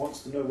this and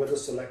wants to know whether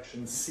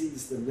selection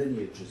sees the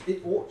lineages.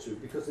 It ought to,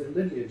 because the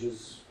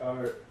lineages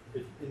are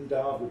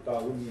endowed with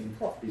Darwinian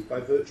properties by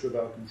virtue of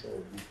our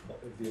control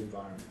of the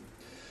environment.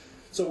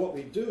 So what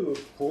we do,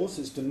 of course,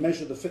 is to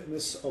measure the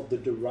fitness of the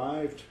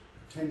derived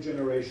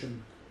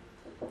 10-generation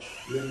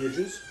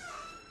lineages.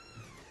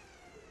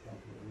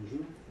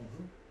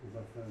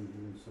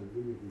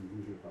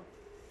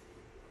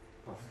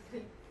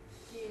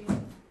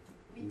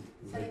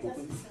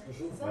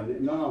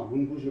 Non, non, vous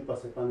ne bougez pas,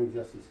 c'est pas un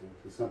exercice,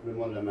 c'est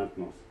simplement de la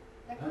maintenance.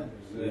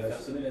 Vous allez faire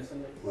sonner la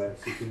sonnerie. Ouais,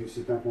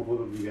 c'est un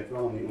contrôle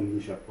obligatoire, on n'y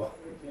échappe pas.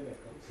 Ok,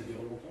 d'accord. Ça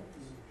dure longtemps?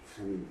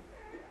 5 minutes.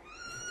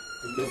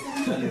 Okay.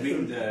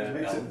 Ring the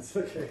Makes bell. sense.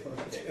 Okay.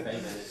 5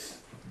 minutes.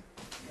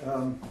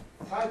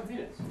 5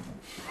 minutes.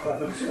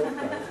 minutes.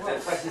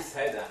 That's what he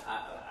said.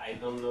 I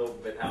don't know,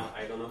 but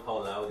I don't know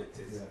how loud it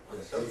is. Yeah.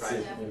 I'm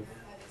surprised.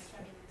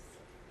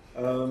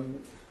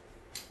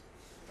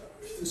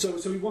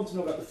 So we want to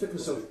know about the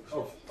fitness of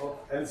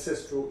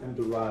ancestral and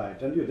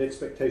derived. And the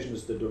expectation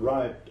is the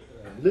derived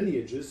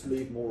lineages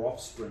leave more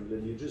offspring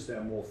lineages. They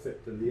are more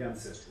fit than the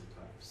ancestral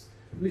types,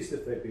 at least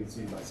if they've been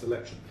seen by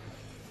selection.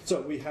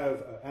 So we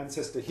have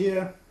ancestor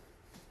here,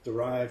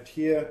 derived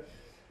here,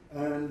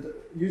 and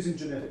using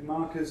genetic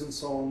markers and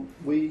so on,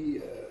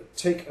 we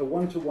take a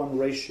 1-to-1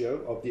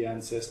 ratio of the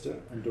ancestor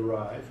and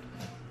derived.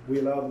 We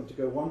allow them to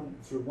go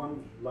through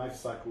one life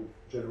cycle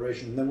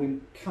generation, and then we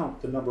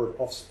count the number of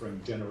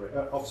offspring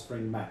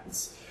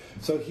mats.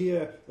 So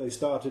here they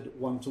started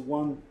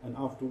 1-to-1, and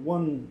after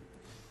one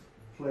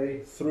play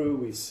through,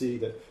 we see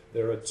that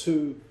there are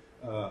 2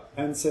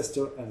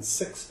 ancestor and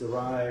 6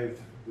 derived.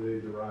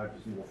 The derived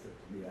is more fit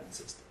than the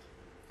ancestor.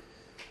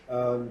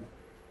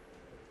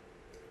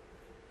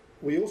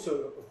 We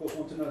also, of course,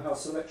 want to know how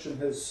selection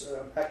has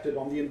acted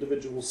on the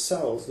individual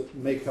cells that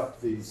make up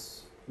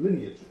these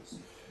lineages.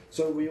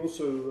 So we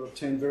also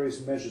obtain various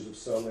measures of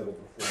cell level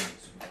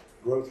performance.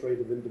 Growth rate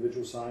of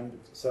individual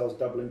cells,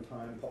 doubling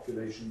time,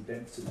 population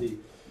density,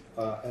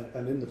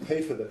 and in the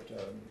paper that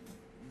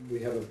we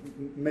have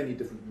many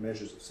different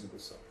measures of single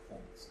cell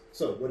performance.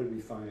 So what did we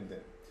find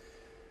then?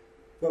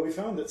 Well, we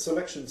found that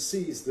selection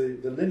sees the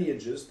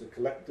lineages, the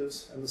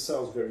collectives, and the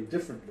cells very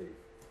differently.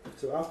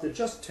 So after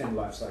just 10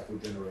 life cycle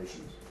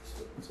generations,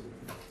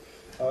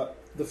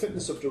 the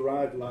fitness of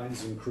derived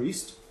lines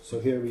increased. So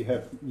here we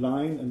have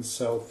line and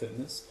cell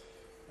fitness.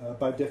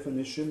 By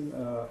definition,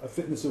 a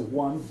fitness of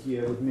 1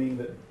 here would mean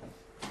that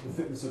the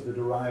fitness of the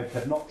derived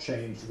had not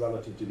changed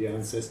relative to the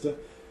ancestor.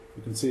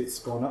 You can see it's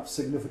gone up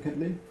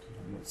significantly.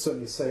 It's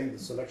certainly saying that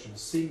selection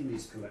has seen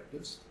these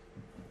collectives,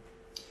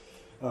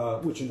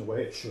 which in a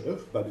way it should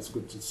have, but it's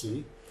good to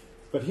see.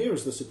 But here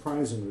is the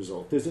surprising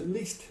result. There's at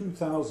least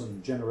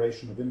 2,000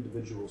 generation of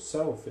individual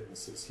cell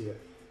fitnesses here,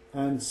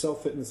 and cell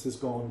fitness has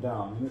gone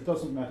down. And it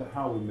doesn't matter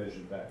how we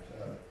measure that.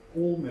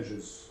 All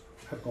measures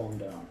have gone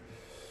down.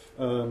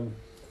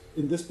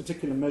 In this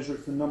particular measure,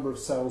 it's the number of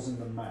cells in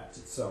the mat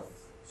itself,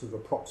 sort of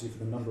a proxy for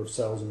the number of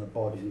cells in the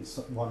body. It's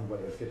one way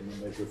of getting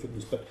a measure of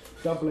fitness. But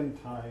doubling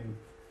time,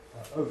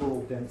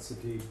 overall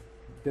density,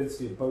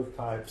 density of both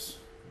types,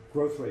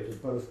 growth rate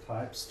of both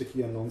types,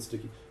 sticky and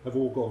non-sticky, have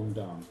all gone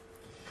down.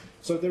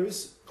 So there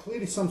is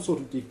clearly some sort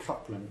of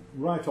decoupling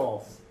right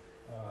off.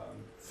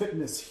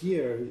 Fitness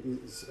here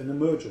is an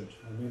emergent,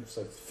 I mean,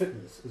 so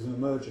fitness is an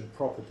emergent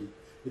property.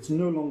 It's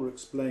no longer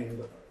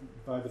explained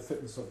by the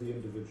fitness of the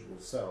individual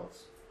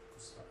cells.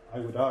 I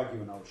would argue,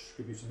 and I'll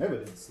give you some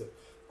evidence, that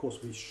of course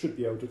we should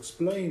be able to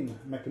explain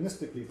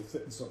mechanistically the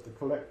fitness of the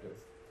collective,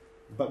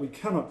 but we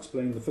cannot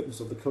explain the fitness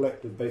of the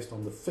collective based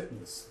on the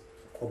fitness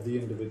of the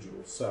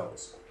individual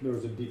cells. There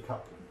is a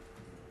decoupling.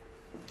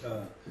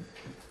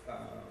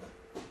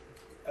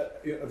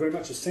 Very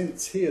much a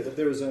sense here that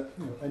there is a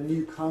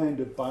new kind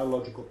of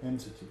biological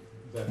entity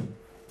that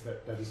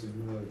has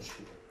emerged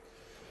here.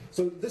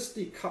 So this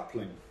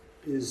decoupling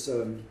is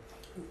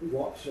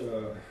what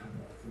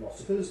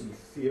philosophers and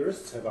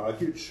theorists have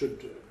argued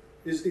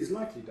is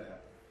likely to happen.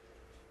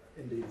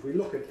 Indeed, if we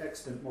look at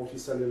extant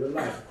multicellular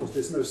life, of course,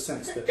 there's no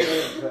sense that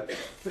the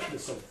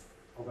fitness of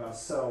our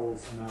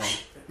cells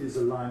is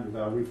aligned with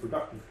our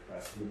reproductive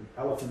capacity.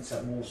 Elephants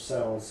have more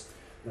cells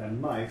than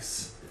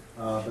mice,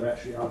 but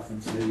actually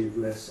elephants leave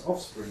less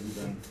offspring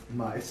than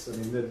mice. I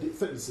mean, the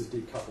fitness is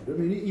decoupled. I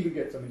mean, it even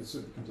gets, it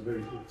sort of becomes a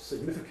very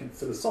significant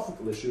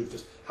philosophical issue of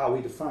just how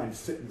we define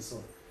fitness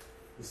of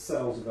the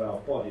cells of our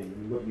body.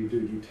 And what do?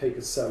 You take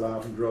a cell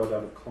out and draw it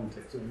out of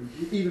context. And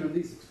even in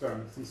these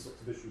experiments, these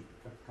sorts of issues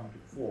have come to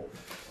the fore.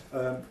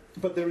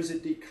 But there is a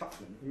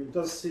decoupling. I mean, it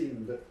does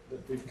seem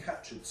that we've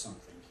captured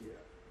something here.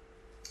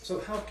 So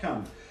how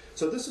come?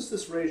 So this is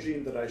this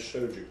regime that I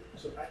showed you.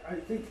 So I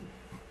think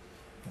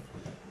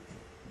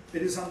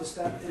it is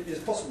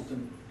possible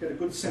to get a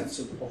good sense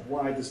of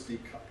why this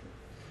decoupling.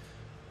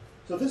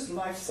 So this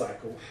life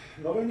cycle,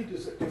 not only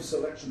does it give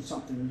selection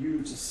something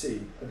new to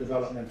see, a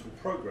developmental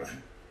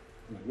program,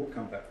 and we'll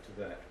come back to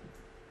that.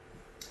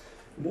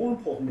 More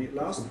importantly, it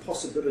allows the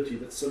possibility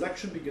that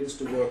selection begins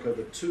to work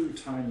over 2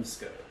 time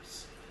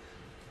scales.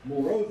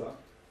 Moreover,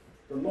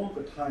 the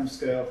longer time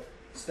scale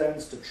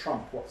stands to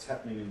trump what's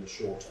happening in the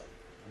shorter.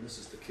 And this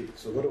is the key.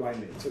 So what do I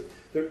mean? So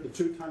the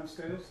 2 time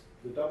scales,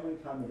 the doubling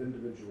time of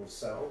individual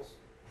cells,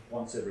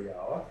 once every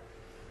hour,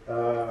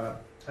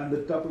 and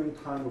the doubling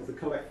time of the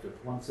collective,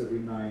 once every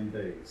 9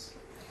 days.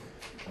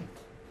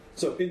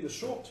 So in the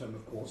short term,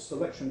 of course,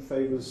 selection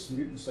favors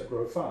mutants that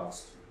grow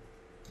fast.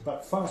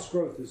 But fast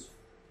growth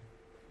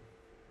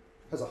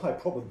has a high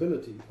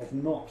probability of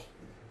not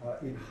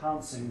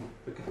enhancing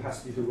the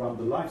capacity to run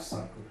the life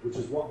cycle, which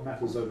is what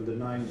matters over the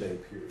 9-day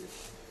period.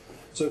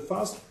 So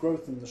fast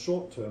growth in the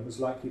short term is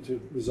likely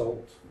to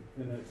result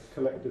in a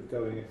collective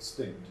going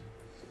extinct.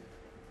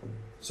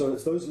 So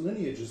it's those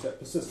lineages that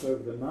persist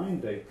over the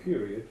 9-day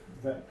period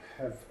that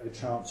have a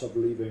chance of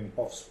leaving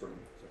offspring.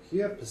 So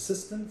here,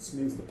 persistence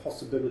means the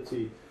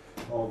possibility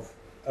of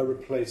a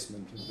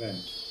replacement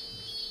event.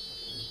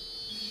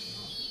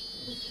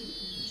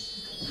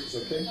 It's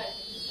okay?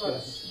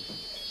 Yes.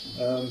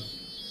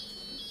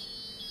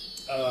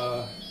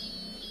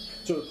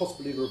 So the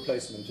possibility of a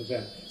replacement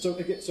event. So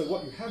again, so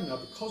what you have now,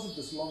 because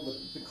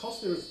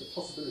there is the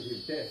possibility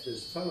of death,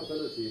 there's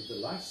fallibility of the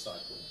life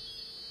cycle.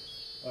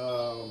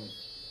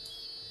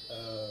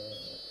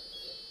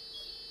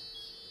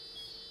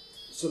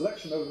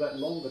 Selection over that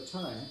longer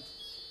time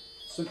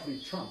simply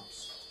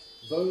trumps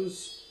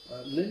those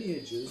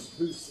lineages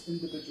whose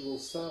individual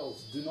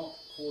cells do not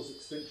cause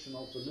extinction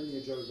of the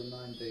lineage over the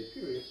 9-day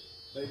period.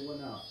 They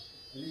win out.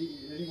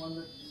 Anyone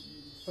that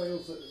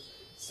fails,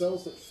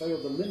 cells that fail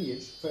the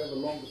lineage, fail the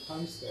longer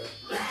time scale,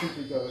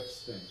 simply go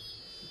extinct.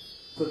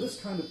 So this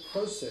kind of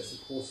process,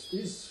 of course,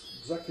 is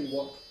exactly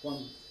what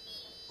one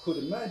could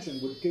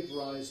imagine would give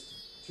rise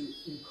to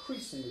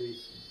increasingly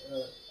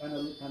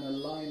an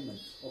alignment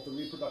of the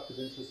reproductive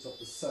interests of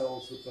the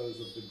cells with those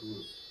of the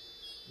group.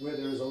 Where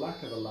there is a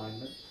lack of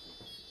alignment,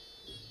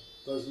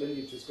 those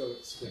lineages go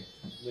extinct.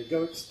 They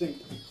go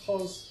extinct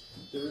because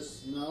there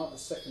is now a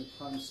second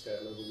time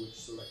scale over which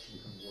selection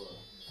can work.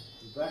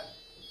 And that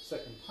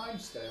second time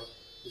scale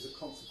is a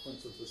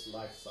consequence of this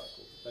life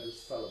cycle that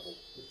is fallible.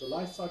 If the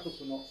life cycles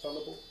were not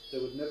fallible,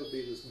 there would never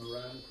be this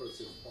Moran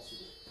process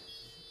possible.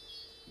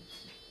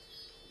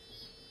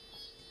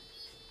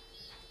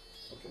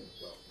 Okay,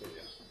 well, there we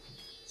are.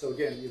 So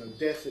again,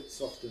 death,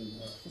 it's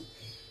often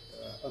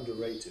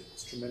underrated.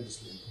 It's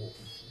tremendously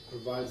important. It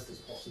provides this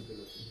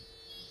possibility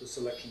for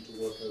selection to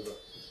work over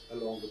a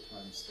longer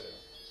time scale.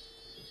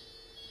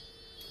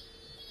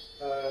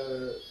 How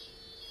are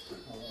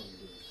we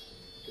doing?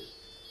 Okay.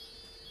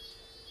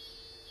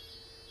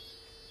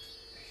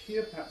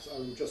 Here, perhaps I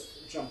will just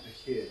jump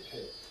ahead.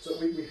 So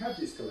we have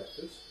these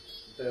collectives.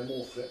 They're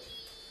more fit.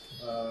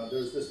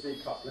 There's this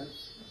decoupling.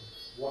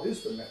 What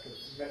is the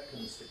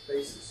mechanistic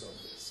basis of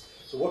this?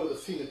 So what are the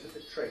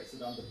phenotypic traits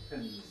that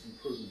underpin this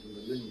improvement in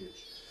the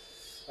lineage?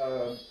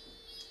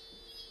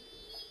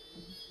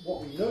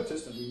 What we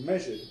noticed and we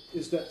measured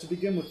is that to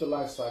begin with, the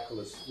life cycle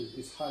is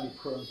highly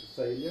prone to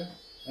failure,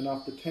 and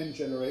after 10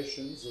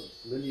 generations of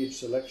lineage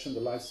selection, the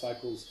life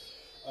cycle's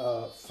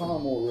far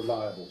more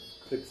reliable,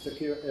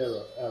 thicker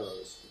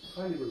arrows,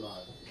 highly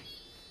reliable.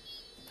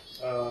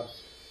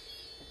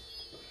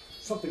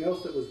 Something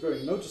else that was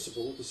very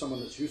noticeable to someone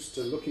that's used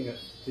to looking at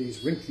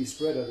these wrinkly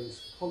spreader, these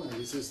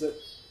colonies, is that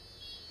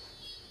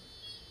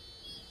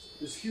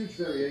there's huge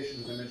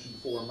variation, as I mentioned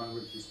before, among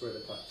wrinkly spreader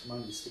types,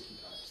 among these sticky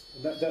types.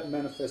 And that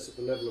manifests at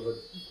the level of a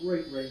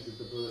great range of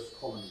diverse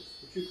colonies,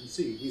 which you can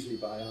see easily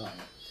by eye.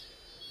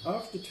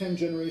 After 10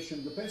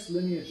 generations, the best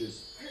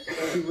lineages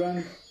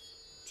who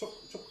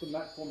took the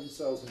mat-forming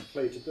cells and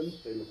plated them,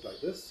 they look like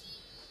this,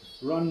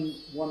 run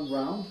one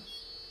round,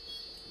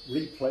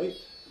 replate,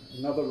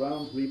 another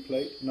round,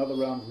 replate, another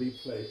round,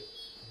 replate.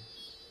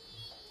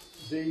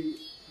 The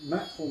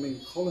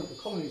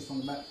colonies from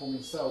the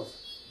mat-forming cells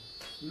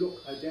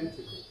look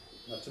identical.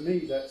 Now, to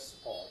me, that's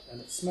odd,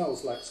 and it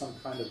smells like some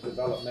kind of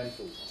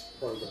developmental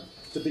program.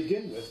 To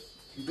begin with,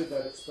 if you did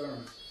that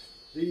experiment,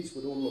 these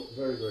would all look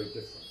very, very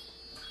different.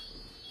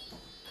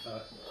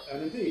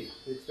 And indeed,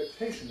 the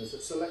expectation is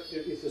that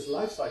if this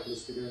life cycle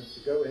is to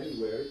go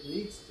anywhere, it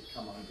needs to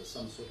come under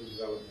some sort of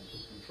developmental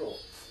control.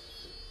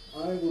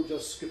 I will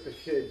just skip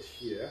ahead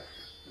here.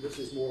 This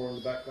is more on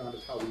the background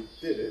of how we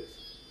did it.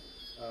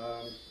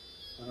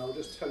 And I'll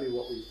just tell you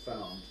what we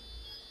found.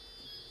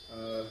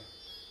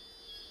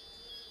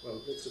 Well,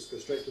 let's just go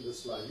straight to this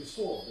slide. You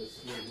saw this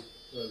a little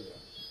earlier.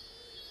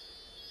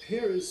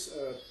 Here is,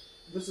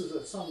 this is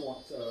a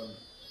somewhat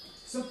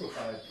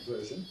simplified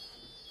version,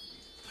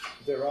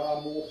 there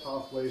are more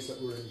pathways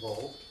that were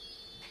involved.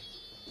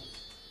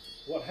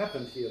 What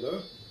happened here,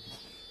 though?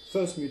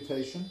 First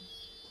mutation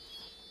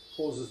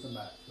causes the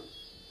map.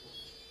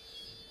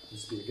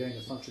 This would be again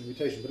a function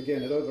mutation, but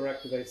again it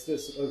overactivates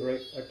this, it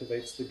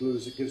overactivates the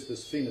glues, it gives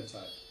this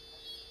phenotype.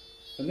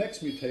 The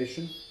next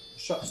mutation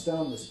shuts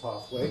down this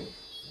pathway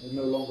and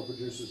no longer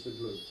produces the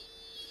glue.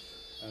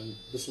 And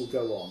this will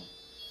go on.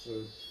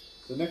 So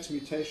the next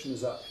mutation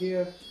is up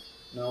here,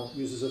 now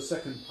uses a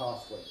second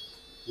pathway,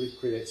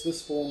 recreates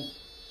this form,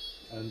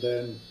 and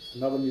then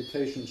another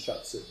mutation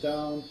shuts it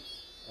down,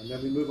 and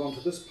then we move on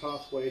to this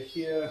pathway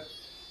here.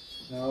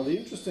 Now the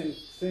interesting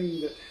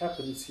thing that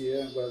happens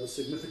here, where the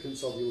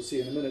significance of you'll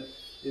see in a minute,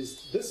 is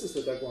this is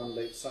the Daguan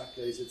late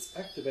cyclase, it's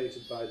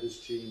activated by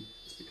this gene,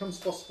 it becomes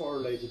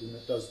phosphorylated and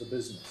it does the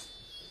business.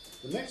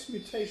 The next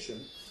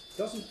mutation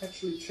doesn't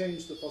actually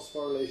change the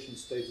phosphorylation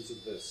status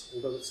of this,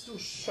 although it still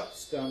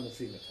shuts down the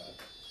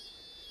phenotype.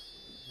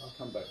 I'll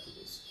come back to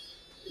this.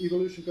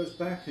 Evolution goes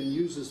back and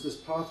uses this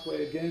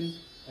pathway again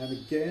and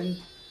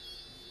again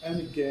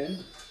and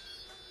again.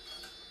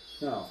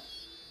 Now,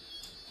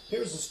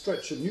 here's a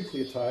stretch of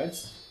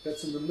nucleotides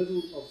that's in the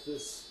middle of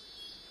this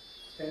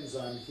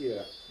enzyme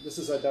here. This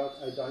is a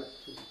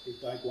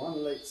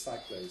diguanylate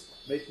cyclase,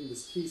 making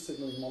this key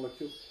signaling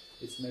molecule.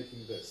 It's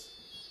making this.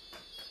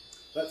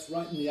 That's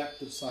right in the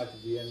active site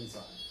of the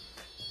enzyme.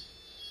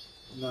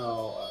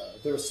 Now,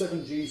 there are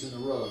 7 Gs in a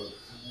row.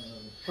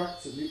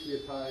 Tracts of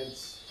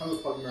nucleotides,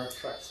 homopolymeric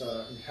tracts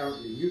are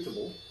inherently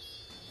mutable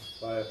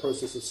by a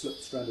process of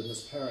slip-stranded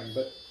pairing,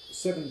 but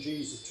 7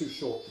 Gs is too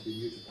short to be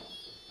mutable.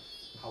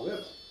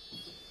 However,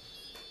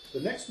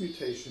 the next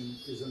mutation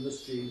is in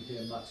this gene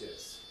here,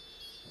 MUTS.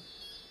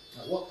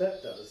 Now what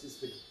that does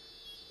is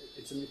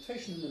it's a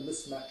mutation in the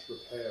mismatch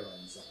repair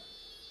enzyme.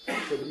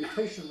 So the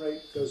mutation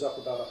rate goes up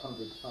about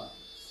 100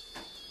 times.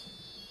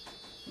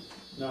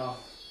 Now,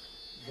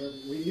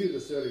 we knew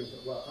this earlier,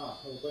 but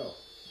well,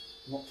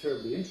 not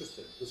terribly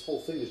interesting. This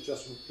whole thing is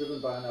just driven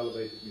by an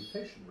elevated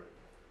mutation rate.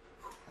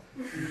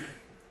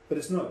 But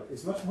it's not.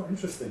 It's much more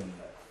interesting than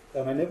that.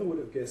 And I never would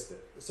have guessed it.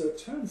 So it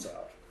turns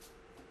out,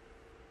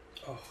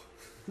 that,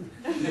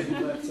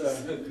 So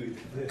good.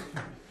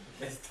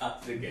 Let's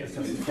start again.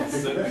 So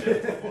good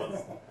it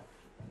was.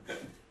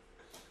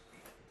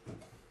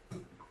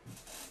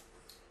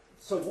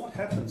 So what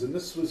happens, and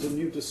this was a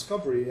new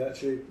discovery,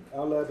 actually,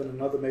 our lab and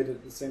another made it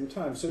at the same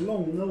time. So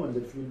long known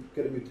that if you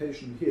get a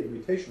mutation here, the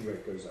mutation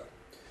rate goes up.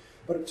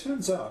 But it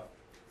turns out,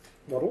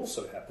 what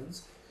also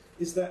happens,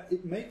 is that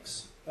it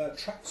makes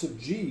tracts of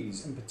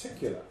Gs in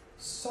particular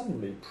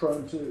suddenly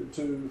prone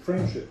to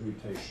frameshift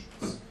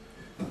mutations.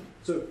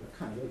 So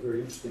kind of a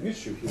very interesting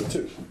issue here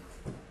too.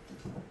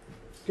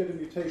 Get a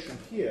mutation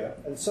here,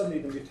 and suddenly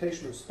the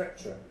mutational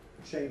spectrum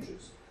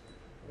changes.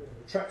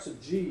 Tracts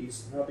of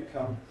Gs now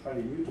become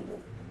highly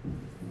mutable.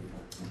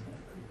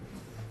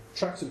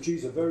 Tracts of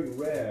Gs are very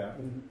rare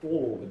in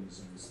all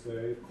organisms.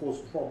 They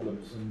cause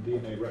problems in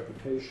DNA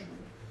replication.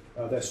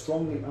 They're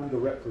strongly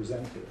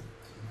underrepresented.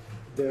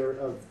 There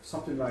are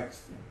something like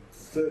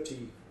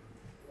 30,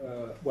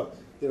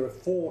 there are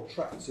 4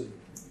 tracts of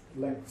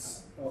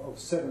lengths of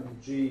 7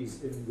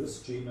 Gs in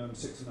this genome,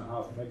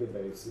 6.5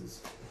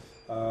 megabases.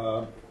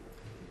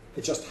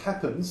 It just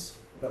happens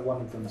that one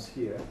of them is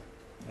here.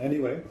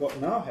 Anyway, what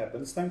now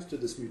happens, thanks to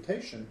this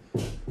mutation,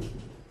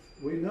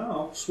 we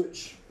now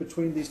switch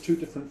between these 2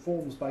 different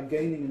forms by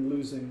gaining and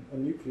losing a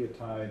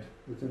nucleotide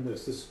within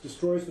this. This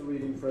destroys the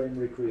reading frame,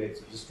 recreates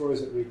it,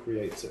 destroys it,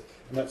 recreates it.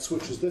 And that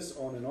switches this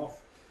on and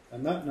off,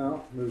 and that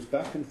now moves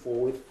back and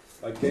forward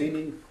by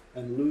gaining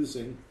and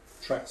losing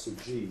tracts of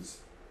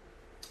Gs.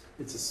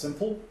 It's a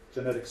simple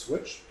genetic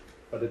switch,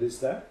 but it is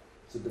that.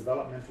 It's a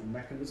developmental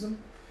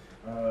mechanism.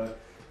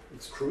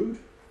 It's crude,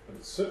 but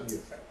it's certainly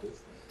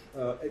effective.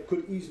 It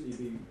could easily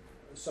be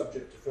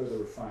subject to further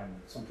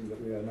refinement, something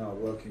that we are now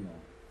working on.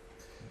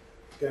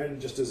 Again,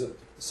 just as a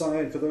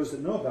sign for those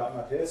that know about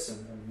MUTS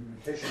and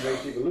mutation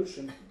rate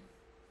evolution,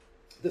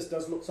 this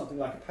does look something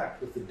like a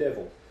pact with the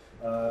devil.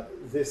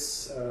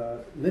 This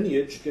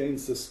lineage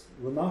gains this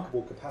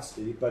remarkable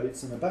capacity, but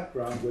it's in a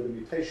background where the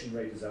mutation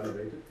rate is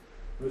elevated.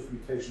 Most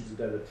mutations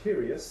are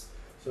deleterious,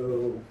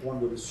 so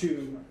one would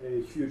assume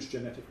a huge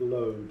genetic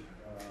load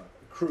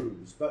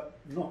accrues, but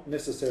not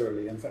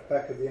necessarily. In fact,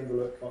 back of the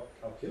envelope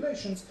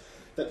calculations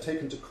that take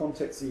into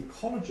context the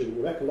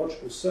ecological or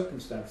ecological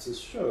circumstances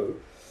show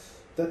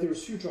that there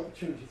is huge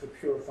opportunity for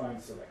purifying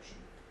selection.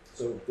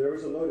 So there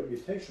is a load of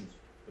mutations,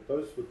 but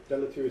those with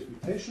deleterious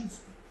mutations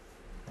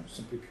are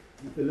simply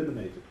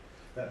eliminated.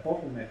 That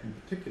bottleneck in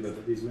particular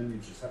that these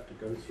lineages have to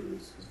go through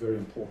is very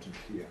important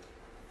here.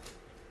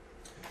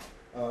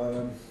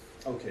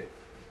 Okay.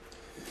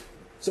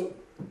 So,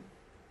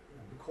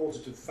 the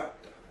causative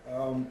factor.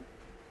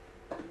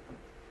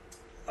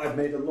 I've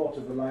made a lot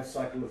of the life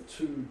cycle of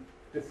 2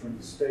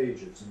 different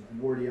stages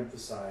and already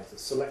emphasized that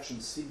selection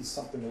sees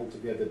something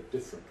altogether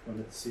different when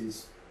it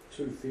sees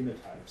 2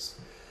 phenotypes.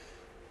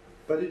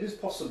 But it is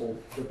possible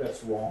that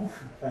that's wrong,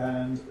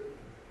 and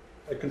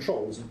a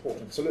control is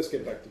important. So let's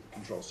get back to the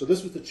control. So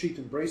this was the cheat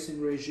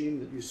embracing regime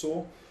that you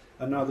saw,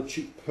 and now the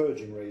cheat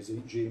purging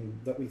regime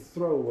that we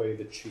throw away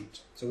the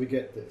cheat. So we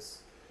get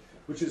this,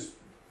 which is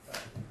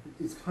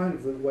it's kind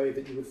of the way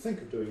that you would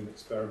think of doing an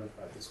experiment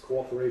like this.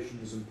 Cooperation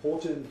is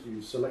important.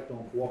 You select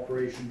on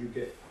cooperation, you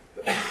get,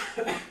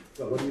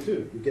 well, what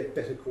do? You get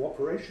better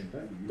cooperation,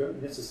 don't you? You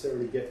don't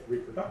necessarily get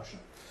reproduction.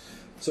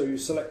 So you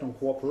select on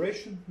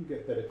cooperation, you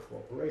get better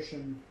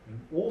cooperation. And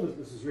all that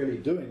this is really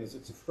doing is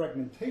it's a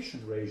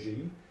fragmentation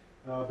regime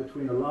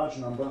between a large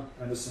number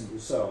and a single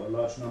cell. A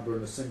large number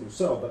and a single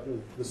cell, but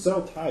the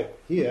cell type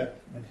here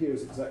and here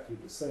is exactly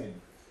the same.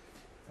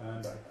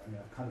 And I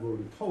kind of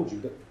already told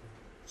you that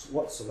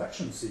what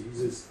selection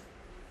sees is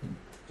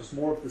just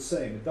more of the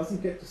same. It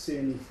doesn't get to see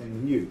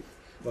anything new.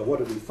 Well, what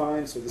did we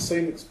find? So the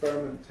same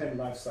experiment, 10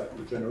 life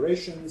cycle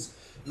generations,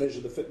 measure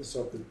the fitness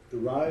of the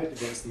derived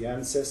against the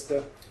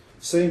ancestor.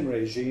 Same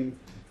regime,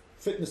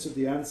 fitness of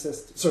the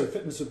ancestor,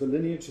 fitness of the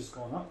lineage has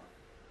gone up,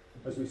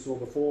 as we saw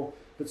before,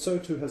 but so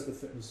too has the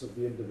fitness of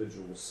the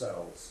individual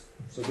cells.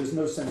 So there's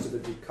no sense of a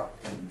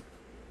decoupling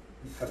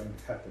having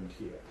happened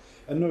here,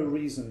 and no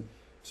reason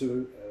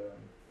to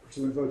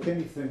invoke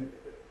anything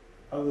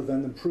other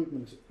than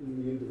improvement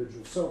in the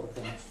individual cell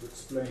performance to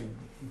explain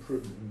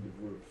improvement in the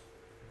groups.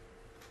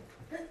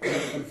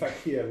 In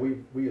fact, here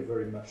we are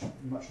very much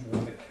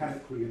more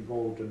mechanically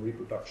involved in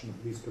reproduction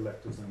of these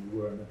collectives than we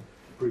were in the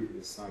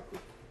previous cycle.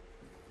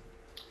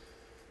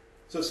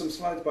 So some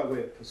slides by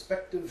way of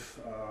perspective,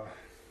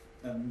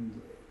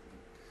 and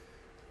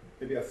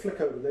maybe I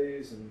flick over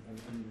these, and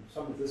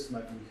some of this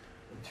might be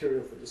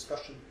material for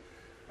discussion.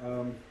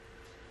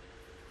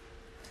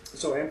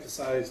 So I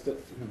emphasized that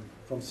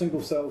from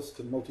single cells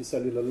to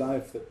multicellular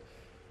life, that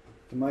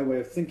to my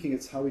way of thinking,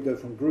 it's how we go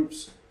from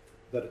groups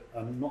that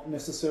are not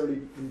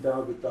necessarily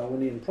endowed with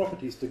Darwinian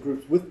properties to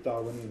groups with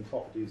Darwinian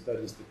properties. That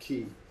is the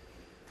key.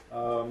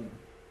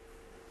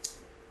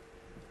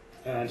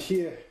 And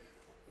here,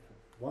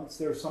 once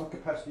there is some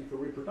capacity for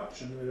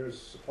reproduction, there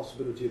is a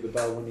possibility of a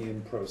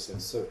Darwinian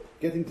process. So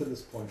getting to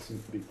this point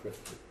seems to be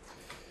critical.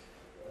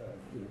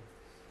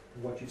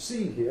 What you've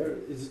seen here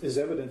is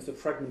evidence that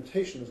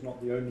fragmentation is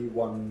not the only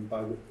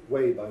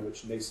way by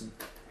which nascent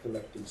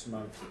collectives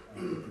might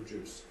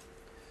reproduce.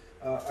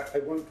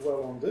 I won't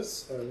dwell on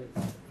this.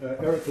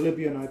 Eric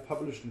Libby and I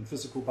published in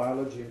Physical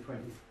Biology in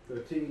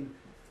 2013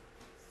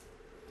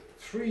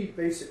 3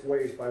 basic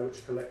ways by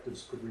which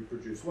collectives could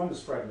reproduce. One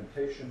is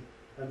fragmentation,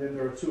 and then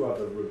there are 2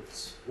 other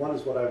routes. One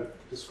is what I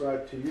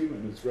described to you,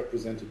 and it's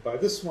represented by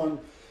this one,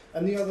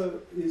 and the other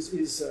is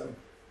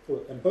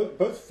and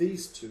both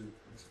these 2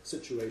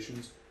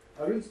 situations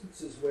are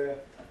instances where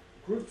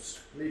groups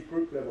leave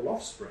group-level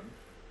offspring,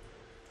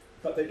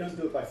 but they don't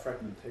do it by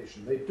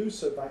fragmentation. They do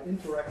so by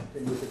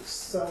interacting with a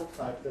cell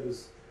type that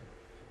is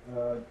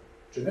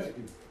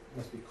genetically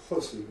must be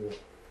closely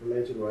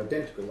related or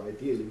identical,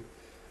 ideally,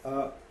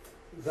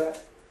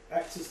 that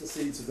acts as the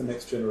seeds of the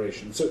next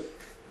generation. So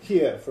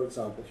here, for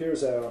example,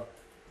 here's our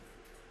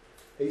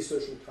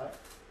asocial type.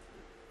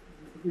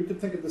 We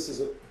could think of this as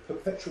a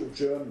perpetual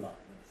germline,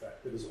 in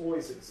fact, that has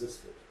always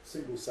existed,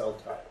 single cell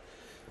type.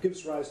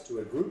 Gives rise to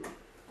a group.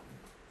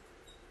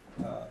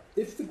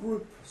 If the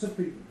group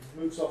simply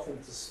moves off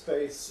into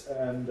space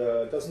and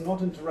does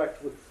not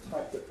interact with the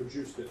type that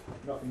produced it,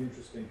 nothing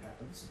interesting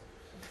happens.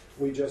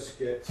 We just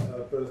get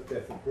birth,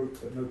 death of group,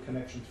 but no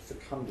connection to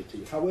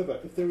fecundity. However,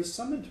 if there is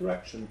some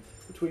interaction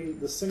between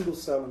the single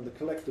cell and the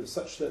collective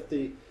such that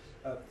the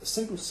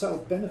single cell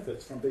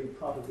benefits from being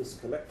part of this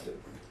collective,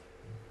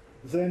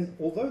 then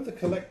although the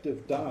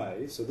collective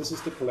dies, so this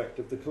is the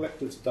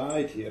collective's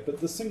died here, but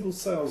the single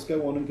cells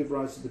go on and give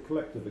rise to the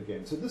collective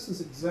again. So this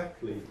is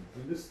exactly,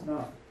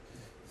 now,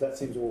 that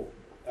seems all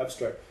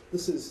abstract,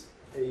 this is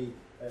a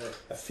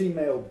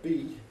female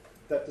bee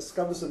that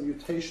discovers a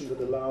mutation that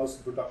allows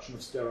the production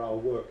of sterile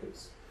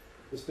workers.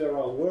 The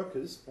sterile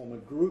workers form a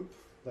group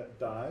that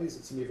dies,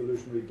 it's an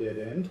evolutionary dead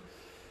end.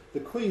 The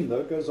queen,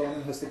 though, goes on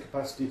and has the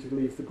capacity to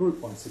leave the group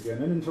once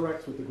again and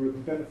interacts with the group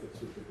and benefits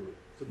with the group.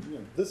 So,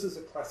 this is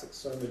a classic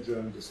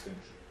soma-germ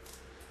distinction.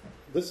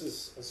 This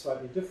is a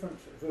slightly different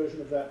version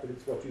of that, but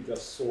it's what you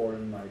just saw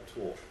in my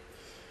talk.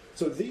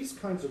 So these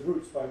kinds of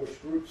routes by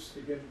which groups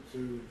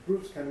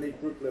can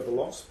lead group-level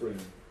offspring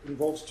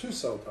involves 2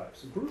 cell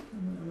types, a group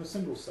and a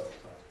single cell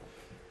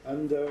type.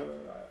 And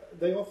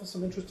they offer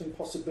some interesting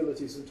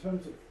possibilities in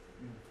terms of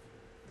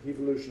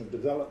evolution of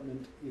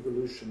development,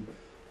 evolution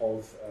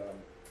of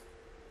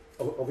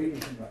even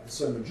things like the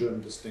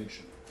soma-germ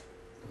distinction.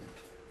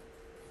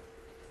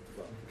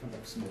 Well, come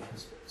back to some more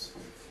aspects.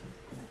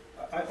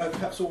 I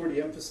perhaps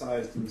already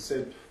emphasized and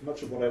said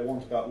much of what I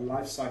want about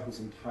life cycles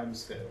and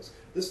timescales.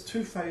 This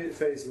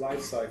 2-phase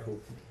life cycle,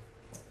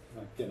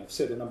 again, I've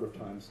said a number of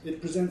times,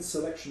 it presents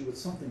selection with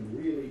something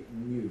really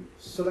new.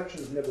 Selection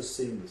has never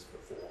seen this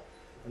before.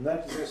 And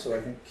that is also,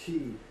 I think,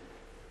 key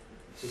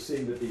to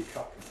seeing the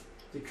decoupling.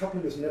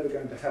 Decoupling is never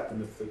going to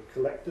happen if the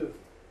collective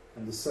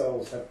and the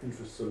cells have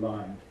interests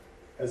aligned,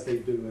 as they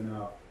do in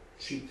our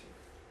cheat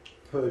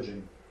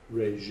purging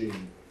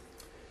regime.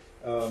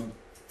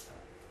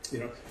 you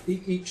know,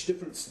 each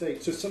different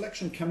state. So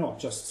selection cannot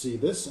just see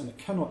this, and it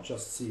cannot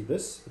just see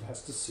this. It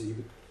has to see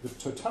the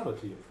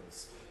totality of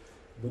this.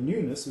 The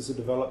newness is a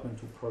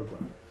developmental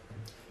program.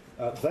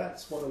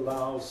 That's what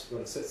allows,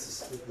 well, it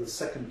sets the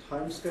second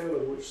timescale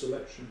over which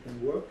selection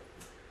can work,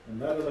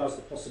 and that allows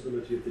the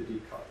possibility of the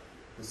decouple.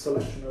 The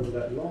selection over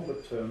that longer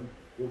term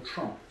will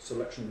trump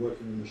selection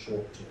working in the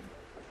short term.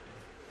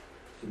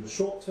 So in the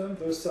short term,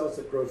 those cells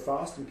that grow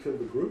fast and kill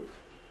the group,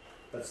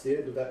 that's the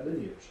end of that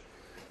lineage.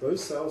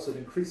 Those cells that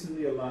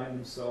increasingly align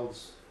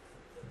themselves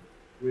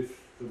with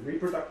the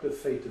reproductive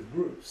fate of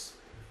groups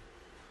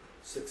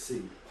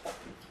succeed.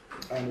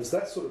 And it's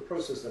that sort of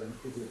process that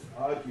people have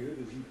argued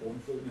is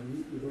important for the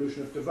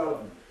evolution of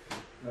development.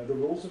 The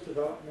rules of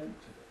development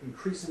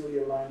increasingly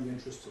align the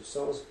interests of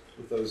cells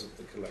with those of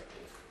the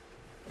collective.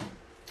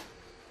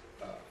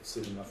 I've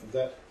said enough of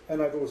that.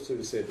 And I've also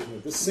said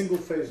that this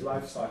single-phase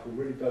life cycle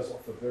really does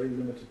offer very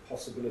limited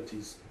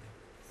possibilities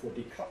for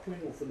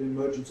decoupling or for the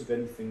emergence of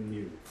anything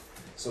new.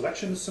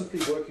 Selection is simply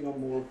working on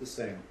more of the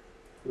same,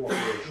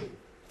 cooperation.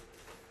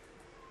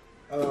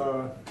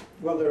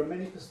 Well, there are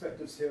many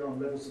perspectives here on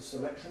levels of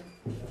selection.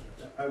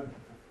 I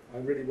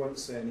really won't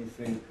say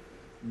anything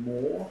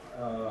more.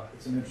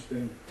 It's an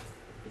interesting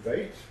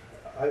debate.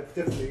 I've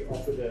definitely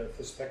offered a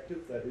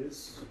perspective that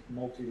is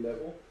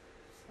multi-level.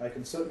 I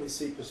can certainly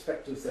see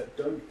perspectives that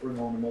don't bring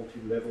on a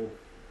multi-level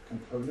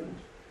component,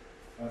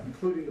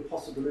 including the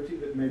possibility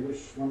that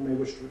one may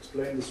wish to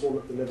explain this all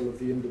at the level of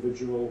the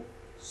individual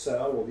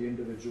cell or the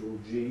individual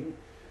gene.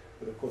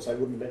 But of course, I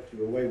wouldn't let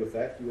you away with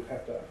that. You would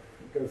have to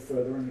go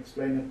further and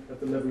explain it at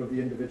the level of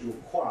the individual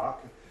quark,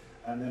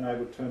 and then I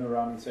would turn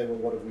around and say, well,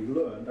 what have we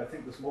learned? I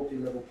think this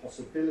multi-level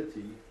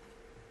possibility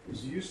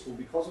is useful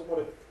because of what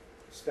it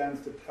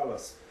stands to tell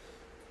us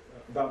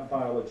about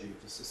biology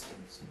of the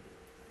systems.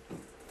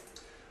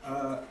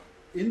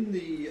 In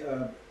the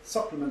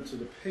supplement to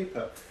the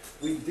paper,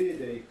 we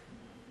did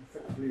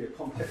effectively a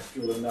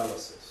contextual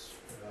analysis,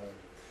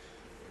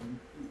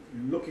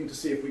 looking to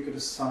see if we could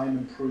assign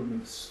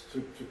improvements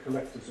to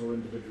collectives or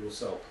individual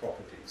cell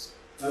properties.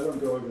 I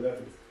won't go over that,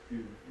 but if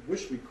you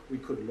wish we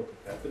could look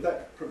at that. But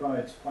that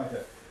provides quite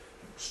a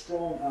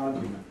strong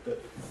argument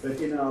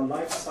that in our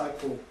life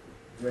cycle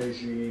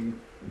regime,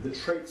 the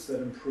traits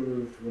that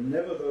improved were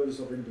never those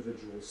of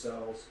individual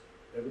cells,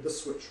 they were the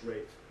switch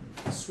rate.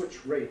 The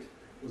switch rate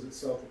was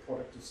itself a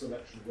product of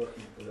selection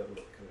working at the level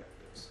of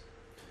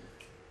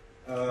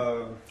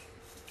collectives.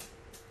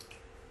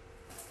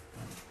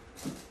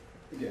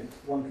 Again,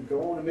 one could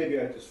go on, and maybe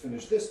I just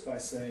finish this by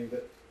saying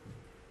that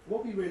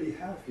what we really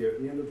have here at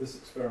the end of this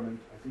experiment,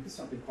 I think, is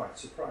something quite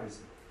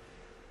surprising.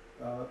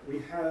 We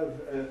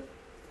have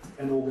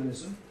an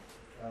organism,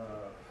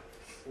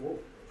 or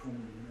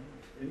from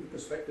any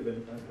perspective,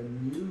 a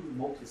new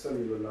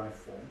multicellular life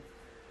form.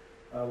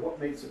 What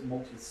makes it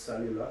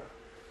multicellular?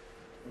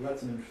 Well,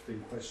 that's an interesting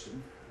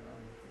question.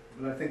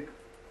 But I think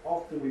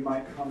often we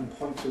might come and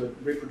point to a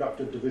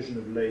reproductive division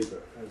of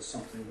labor as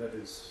something that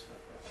is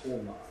a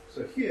hallmark.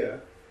 So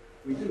here,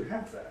 we do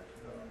have that.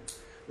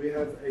 We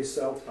have a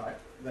cell type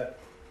that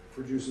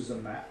produces a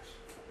mat,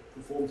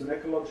 performs an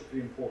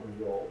ecologically important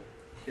role,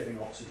 getting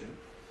oxygen.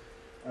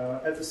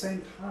 At the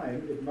same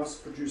time, it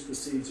must produce the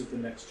seeds of the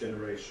next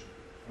generation.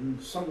 And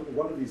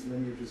one of these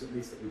lineages, at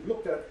least that we've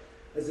looked at,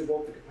 has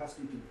evolved the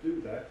capacity to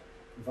do that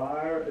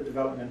via a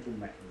developmental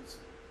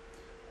mechanism.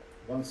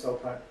 One cell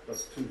type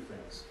does two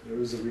things. There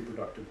is a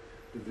reproductive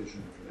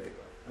division of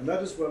labor. And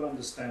that is well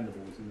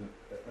understandable within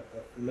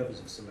the levels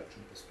of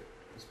selection perspective.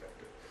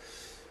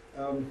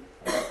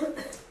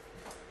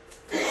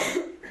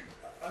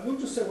 I will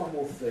just say one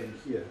more thing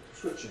here,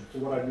 switching to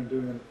what I've been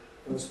doing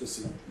in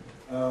Ospacine,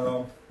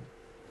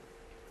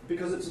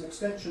 because it's an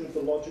extension of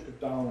the logic of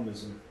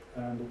Darwinism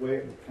and the way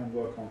it can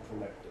work on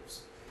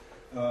collectives.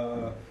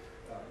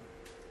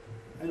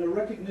 And a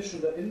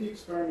recognition that in the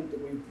experiment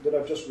that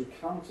I've just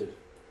recounted,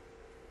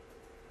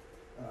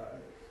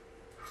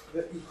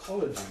 that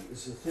ecology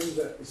is the thing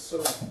that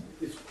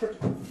is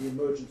critical for the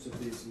emergence of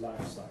these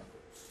life cycles.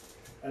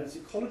 And it's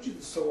ecology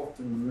that's so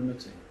often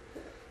limiting.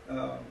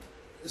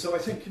 So I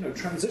think,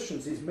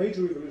 transitions, these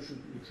major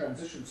evolutionary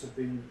transitions have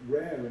been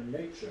rare in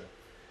nature,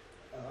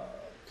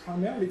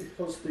 primarily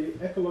because the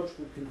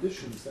ecological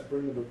conditions that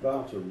bring them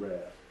about are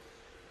rare.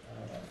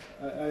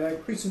 I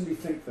increasingly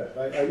think that.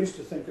 I used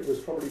to think it was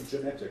probably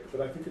genetic, but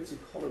I think it's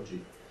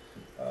ecology.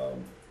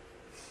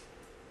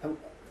 And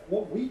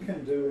what we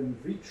can do in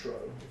vitro,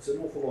 it's an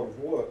awful lot of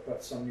work,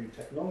 but some new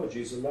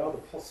technologies allow the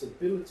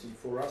possibility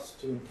for us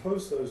to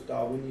impose those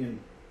Darwinian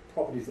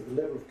properties at the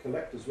level of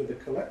collectives, where the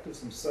collectives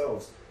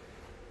themselves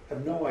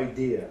have no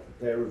idea that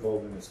they're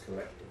evolving as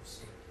collectives.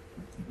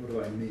 What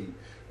do I mean?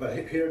 But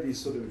here are these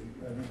sort of,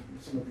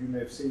 some of you may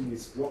have seen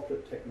these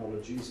droplet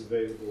technologies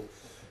available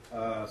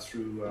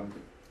through,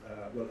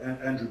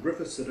 Andrew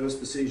Griffiths at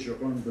Ospacine,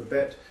 Jérôme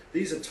Babette.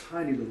 These are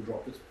tiny little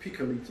droplets,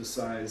 picoliter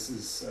size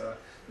is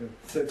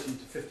 30 to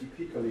 50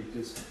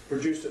 picoliters,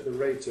 produced at the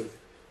rate of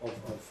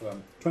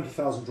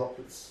 20,000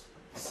 droplets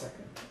a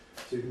second.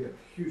 So you get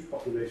huge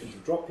populations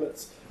of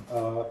droplets,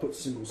 put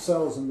single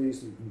cells in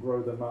these, and you can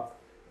grow them up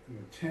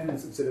 10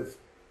 is instead of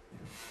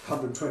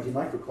 120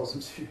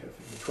 microcosms, you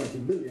have 20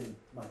 million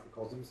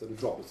microcosms that are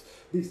droplets.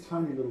 These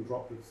tiny little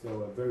droplets,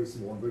 though, are very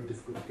small and very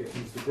difficult to get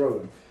things to grow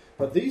in.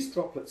 But these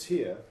droplets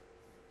here,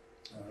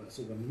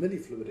 sort of a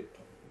mini-fluidic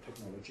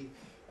technology,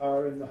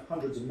 are in the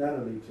hundreds of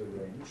nanoliter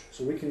range.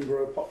 So we can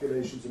grow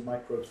populations of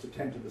microbes to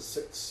 10 to the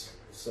 6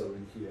 or so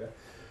in here.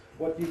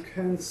 What you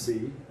can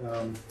see,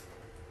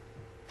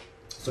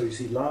 so you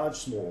see large,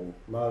 small,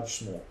 large,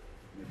 small.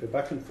 You go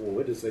back and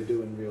forward as they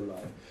do in real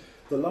life.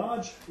 The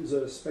large is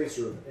a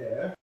spacer of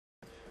air.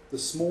 The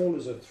small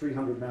is a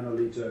 300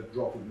 nanoliter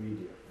drop of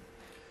media.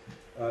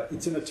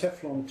 It's in a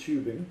Teflon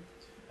tubing,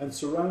 and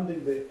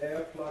surrounding the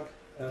air plug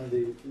and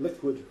the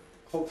liquid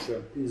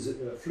culture is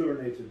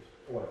fluorinated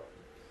oil.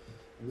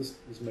 And this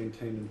is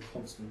maintained in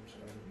constant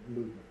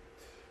movement.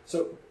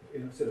 So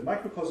instead of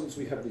microcosms,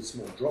 we have these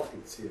small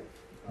droplets here.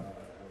 I'll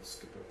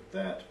skip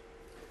over that.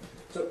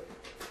 So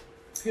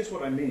here's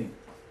what I mean.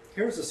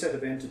 Here is a set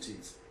of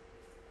entities,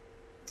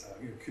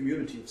 a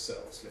community of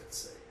cells, let's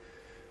say.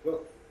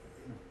 Well,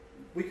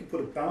 we can put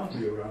a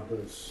boundary around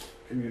those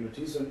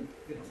communities, and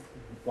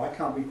why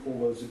can't we call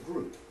those a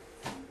group?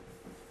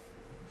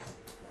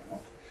 Why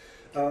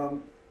not?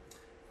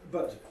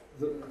 But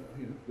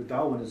the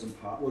Darwinism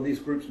part, well, these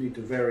groups need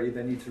to vary,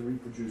 they need to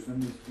reproduce,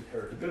 and there needs to be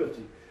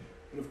heritability.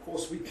 But of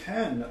course, we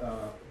can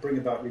bring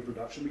about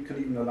reproduction. We can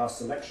even allow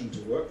selection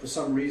to work. For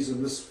some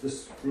reason,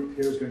 this group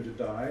here is going to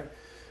die,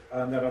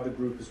 and that other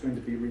group is going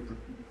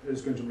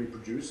to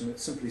reproduce, and it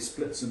simply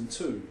splits in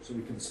two. So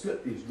we can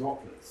split these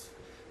droplets.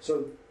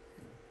 So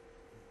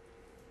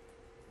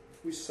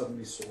if we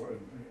suddenly saw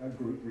a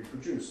group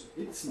reproduce,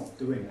 it's not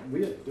doing it.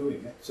 We are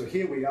doing it. So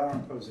here we are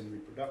imposing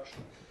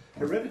reproduction.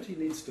 Heredity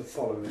needs to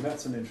follow, and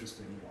that's an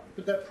interesting one.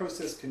 But that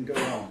process can go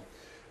on.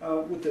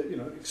 With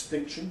the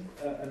extinction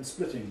and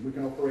splitting, we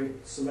can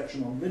operate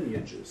selection on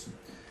lineages.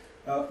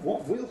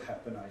 What will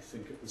happen, I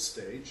think, at this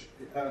stage,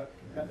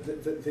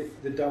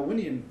 the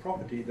Darwinian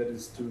property that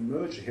is to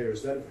emerge here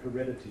is that of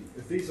heredity.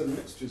 If these are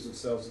mixtures of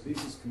cells, if these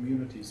are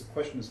communities, the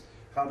question is,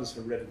 how does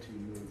heredity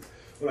move?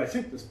 Well, I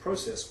think this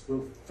process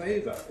will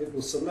favor, it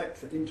will select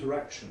for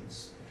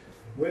interactions.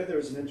 Where there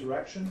is an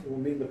interaction, it will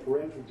mean the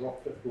parental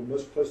droplet will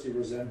most closely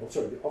resemble,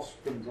 the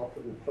offspring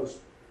droplet will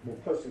more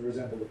closely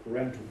resemble the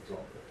parental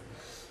droplet.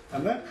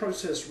 And that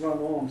process run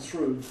on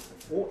through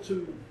ought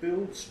to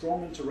build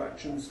strong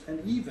interactions,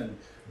 and even,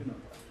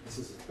 this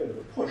is a bit of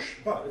a push,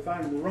 but if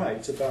I'm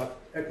right about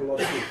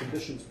ecological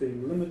conditions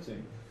being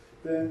limiting,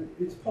 then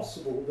it's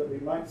possible that we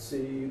might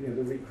see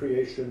the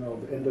recreation of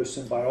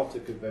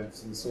endosymbiotic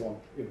events and so on,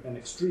 an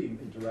extreme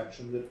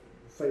interaction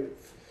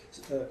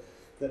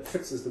that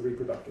fixes the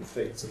reproductive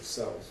fates of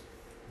cells.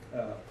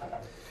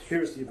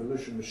 Here is the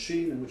evolution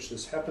machine in which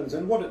this happens,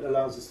 and what it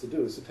allows us to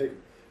do is to take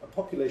a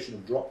population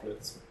of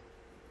droplets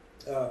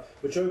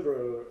which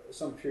over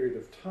some period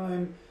of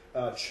time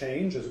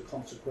change as a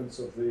consequence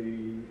of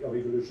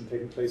evolution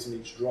taking place in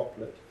each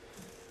droplet.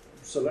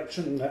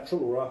 Selection,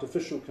 natural or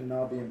artificial, can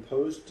now be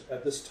imposed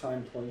at this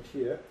time point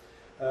here.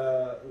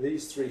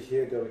 These three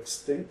here go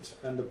extinct,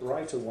 and the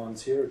brighter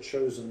ones here are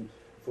chosen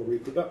for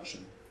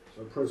reproduction.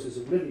 So a process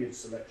of lineage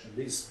selection.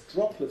 These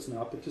droplets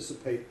now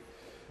participate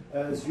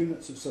as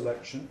units of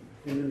selection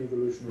in an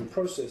evolutionary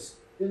process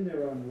in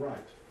their own right.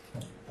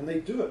 And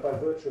they do it by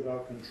virtue of our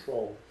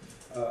control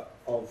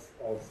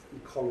of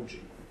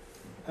ecology.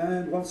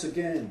 And once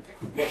again,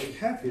 what we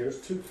have here is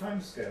two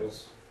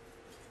timescales.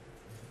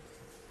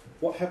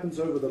 What happens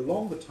over the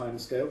longer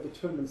timescale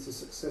determines the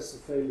success or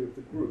failure of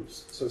the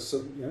groups. So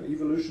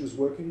evolution is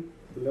working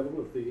at the level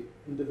of the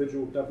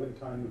individual doubling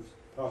time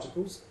of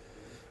particles,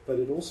 but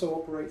it also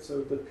operates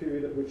over the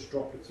period at which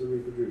droplets are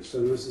reproduced.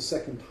 So there is a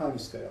second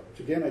timescale, which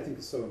again I think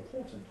is so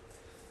important.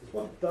 Because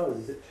what it does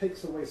is it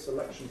takes away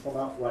selection from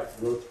outright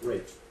growth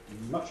rate.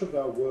 Much of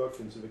our work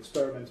in sort of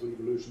experimental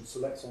evolution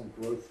selects on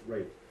growth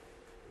rate.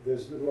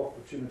 There's little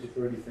opportunity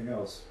for anything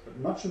else. But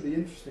much of the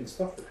interesting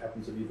stuff that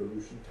happens in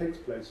evolution takes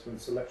place when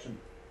selection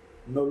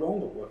no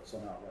longer works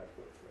on outright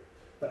growth rate.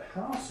 But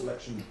how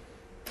selection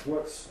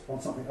works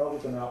on something other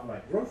than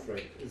outright growth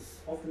rate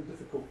is often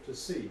difficult to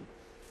see.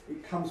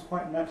 It comes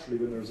quite naturally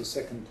when there is a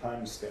second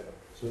time scale.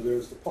 So there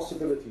is the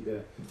possibility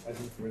there, I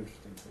think, for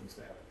interesting things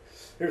to happen.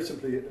 Here are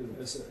simply a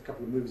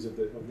couple of movies of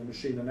the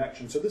machine in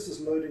action. So this is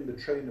loading the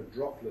train of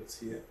droplets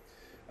here.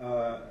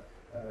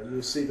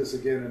 You'll see this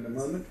again in a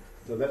moment.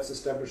 So that's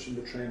establishing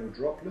the train of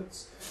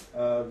droplets.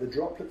 The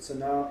droplets are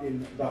now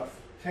in about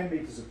 10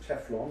 meters of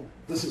Teflon.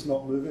 This is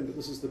not moving, but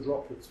this is the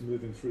droplets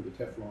moving through the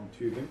Teflon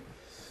tubing.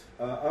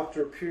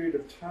 After a period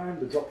of time,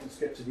 the droplets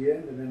get to the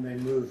end, and then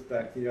they move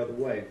back the other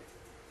way.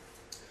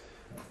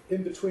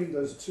 In between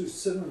those two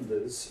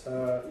cylinders,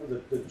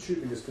 the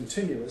tubing is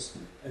continuous,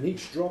 and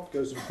each drop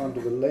goes in front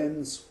of a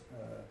lens,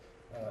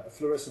 a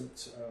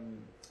fluorescent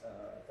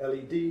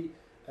LED,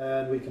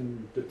 and we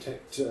can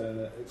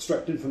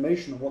extract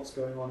information on what's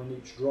going on in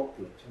each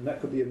droplet. And that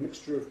could be a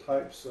mixture of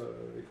types,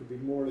 it could be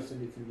more or less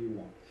anything you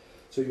want.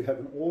 So you have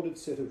an ordered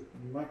set of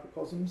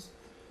microcosms,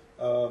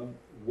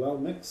 well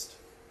mixed,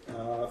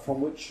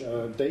 from which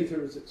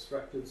data is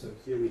extracted. So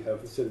here we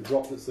have a set of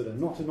droplets that are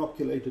not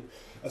inoculated,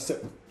 a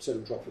separate set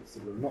of droplets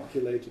that are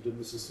inoculated, and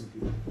this is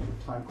simply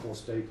time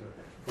course data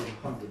from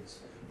hundreds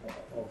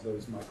of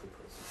those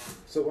microprocesses.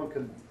 So one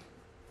can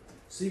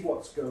see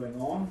what's going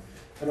on,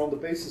 and on the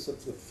basis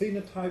of the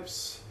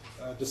phenotypes,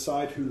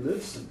 decide who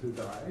lives and who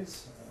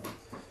dies.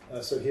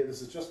 So here,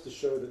 this is just to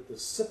show that the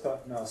SIPA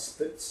now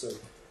splits. So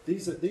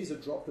these are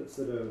droplets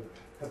that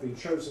have been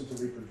chosen to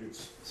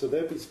reproduce. So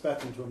they'll be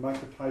spat into a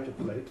microtiter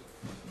plate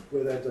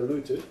where they're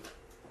diluted.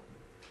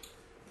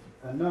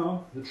 And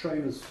now the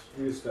train is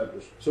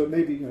re-established. So it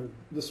may be,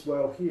 this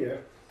well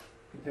here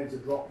contains a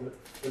droplet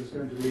that is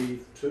going to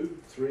leave 2,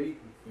 3,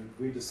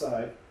 we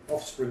decide,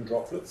 offspring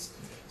droplets.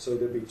 So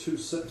there'll be 2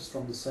 sips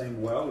from the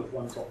same well if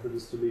one droplet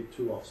is to leave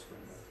 2 offspring,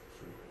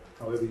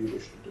 however you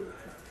wish to do it.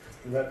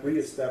 And that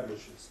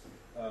re-establishes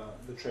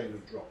the train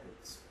of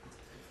droplets.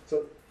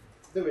 So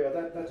there we are.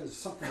 That is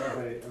something of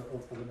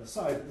an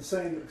aside. The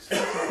same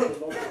extension of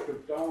the logic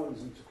of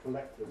Darwinism to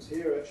collectives.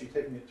 Here, actually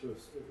taking it to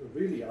a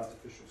really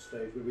artificial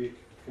stage where we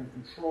can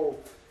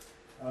control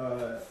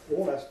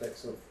all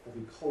aspects of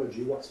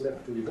ecology. What's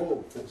left to evolve,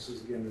 of course,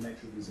 is again the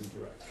nature of these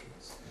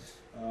interactions.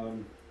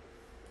 And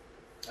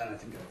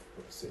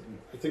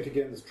I think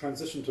again, this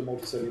transition to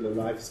multicellular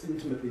life is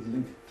intimately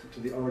linked to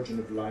the origin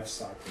of life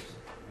cycles.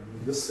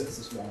 And this sets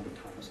this longer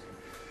time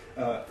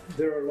scale.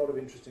 There are a lot of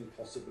interesting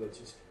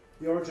possibilities.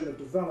 The origin of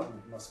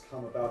development must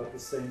come about at the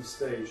same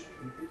stage.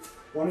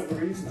 One of the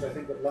reasons I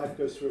think that life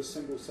goes through a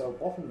single cell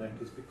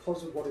bottleneck is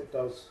because of what it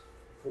does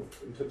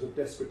in terms of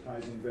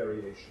discretizing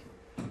variation.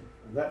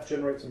 And that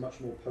generates a much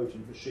more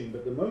potent machine.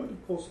 But the moment,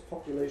 of course, a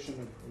population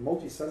of a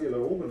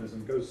multicellular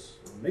organism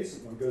a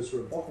nascent one goes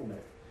through a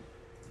bottleneck,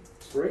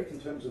 it's great in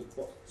terms of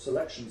what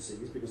selection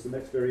sees, because the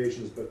next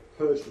variation is both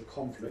purged of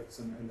conflicts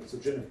and it's a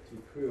genetically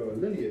pure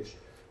lineage.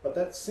 But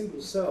that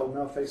single cell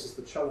now faces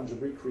the challenge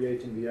of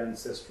recreating the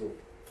ancestral,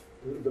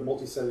 the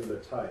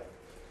multicellular type,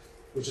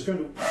 which is going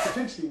to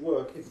potentially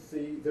work if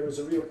there is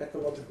a real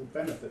ecological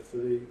benefit for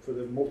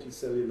the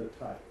multicellular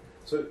type.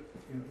 So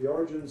the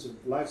origins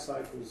of life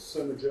cycles,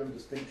 somogerm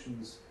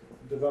distinctions,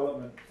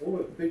 development, all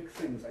the big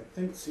things I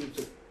think seem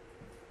to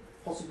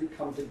possibly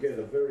come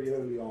together very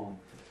early on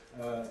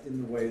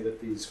in the way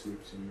that these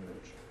groups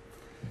emerge.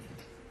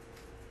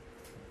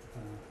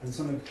 And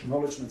some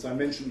acknowledgements. I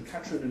mentioned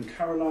Katrin and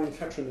Caroline.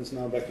 Katrin is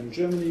now back in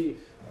Germany.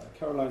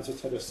 Caroline's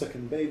just had her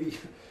second baby.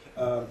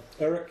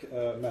 Eric,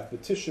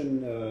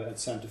 mathematician at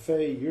Santa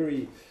Fe.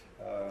 Yuri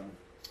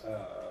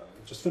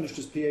just finished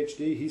his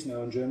PhD. He's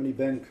now in Germany.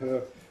 Ben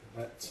Kerr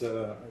at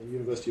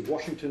University of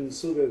Washington.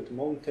 Silvio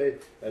Monte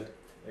at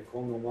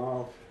École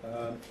Normale.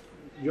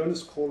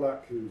 Jonas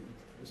Korlak, who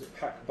is at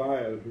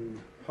PacBio, who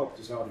helped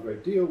us out a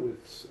great deal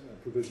with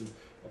provision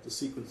of the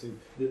sequencing.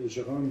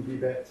 Jérôme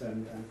Bibet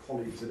and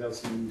colleagues at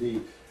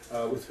LCMD,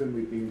 with whom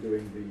we've been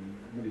doing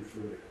the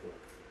millifluidic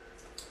work.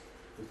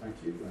 So thank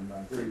you, and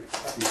I'm very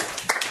happy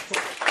to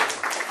talk.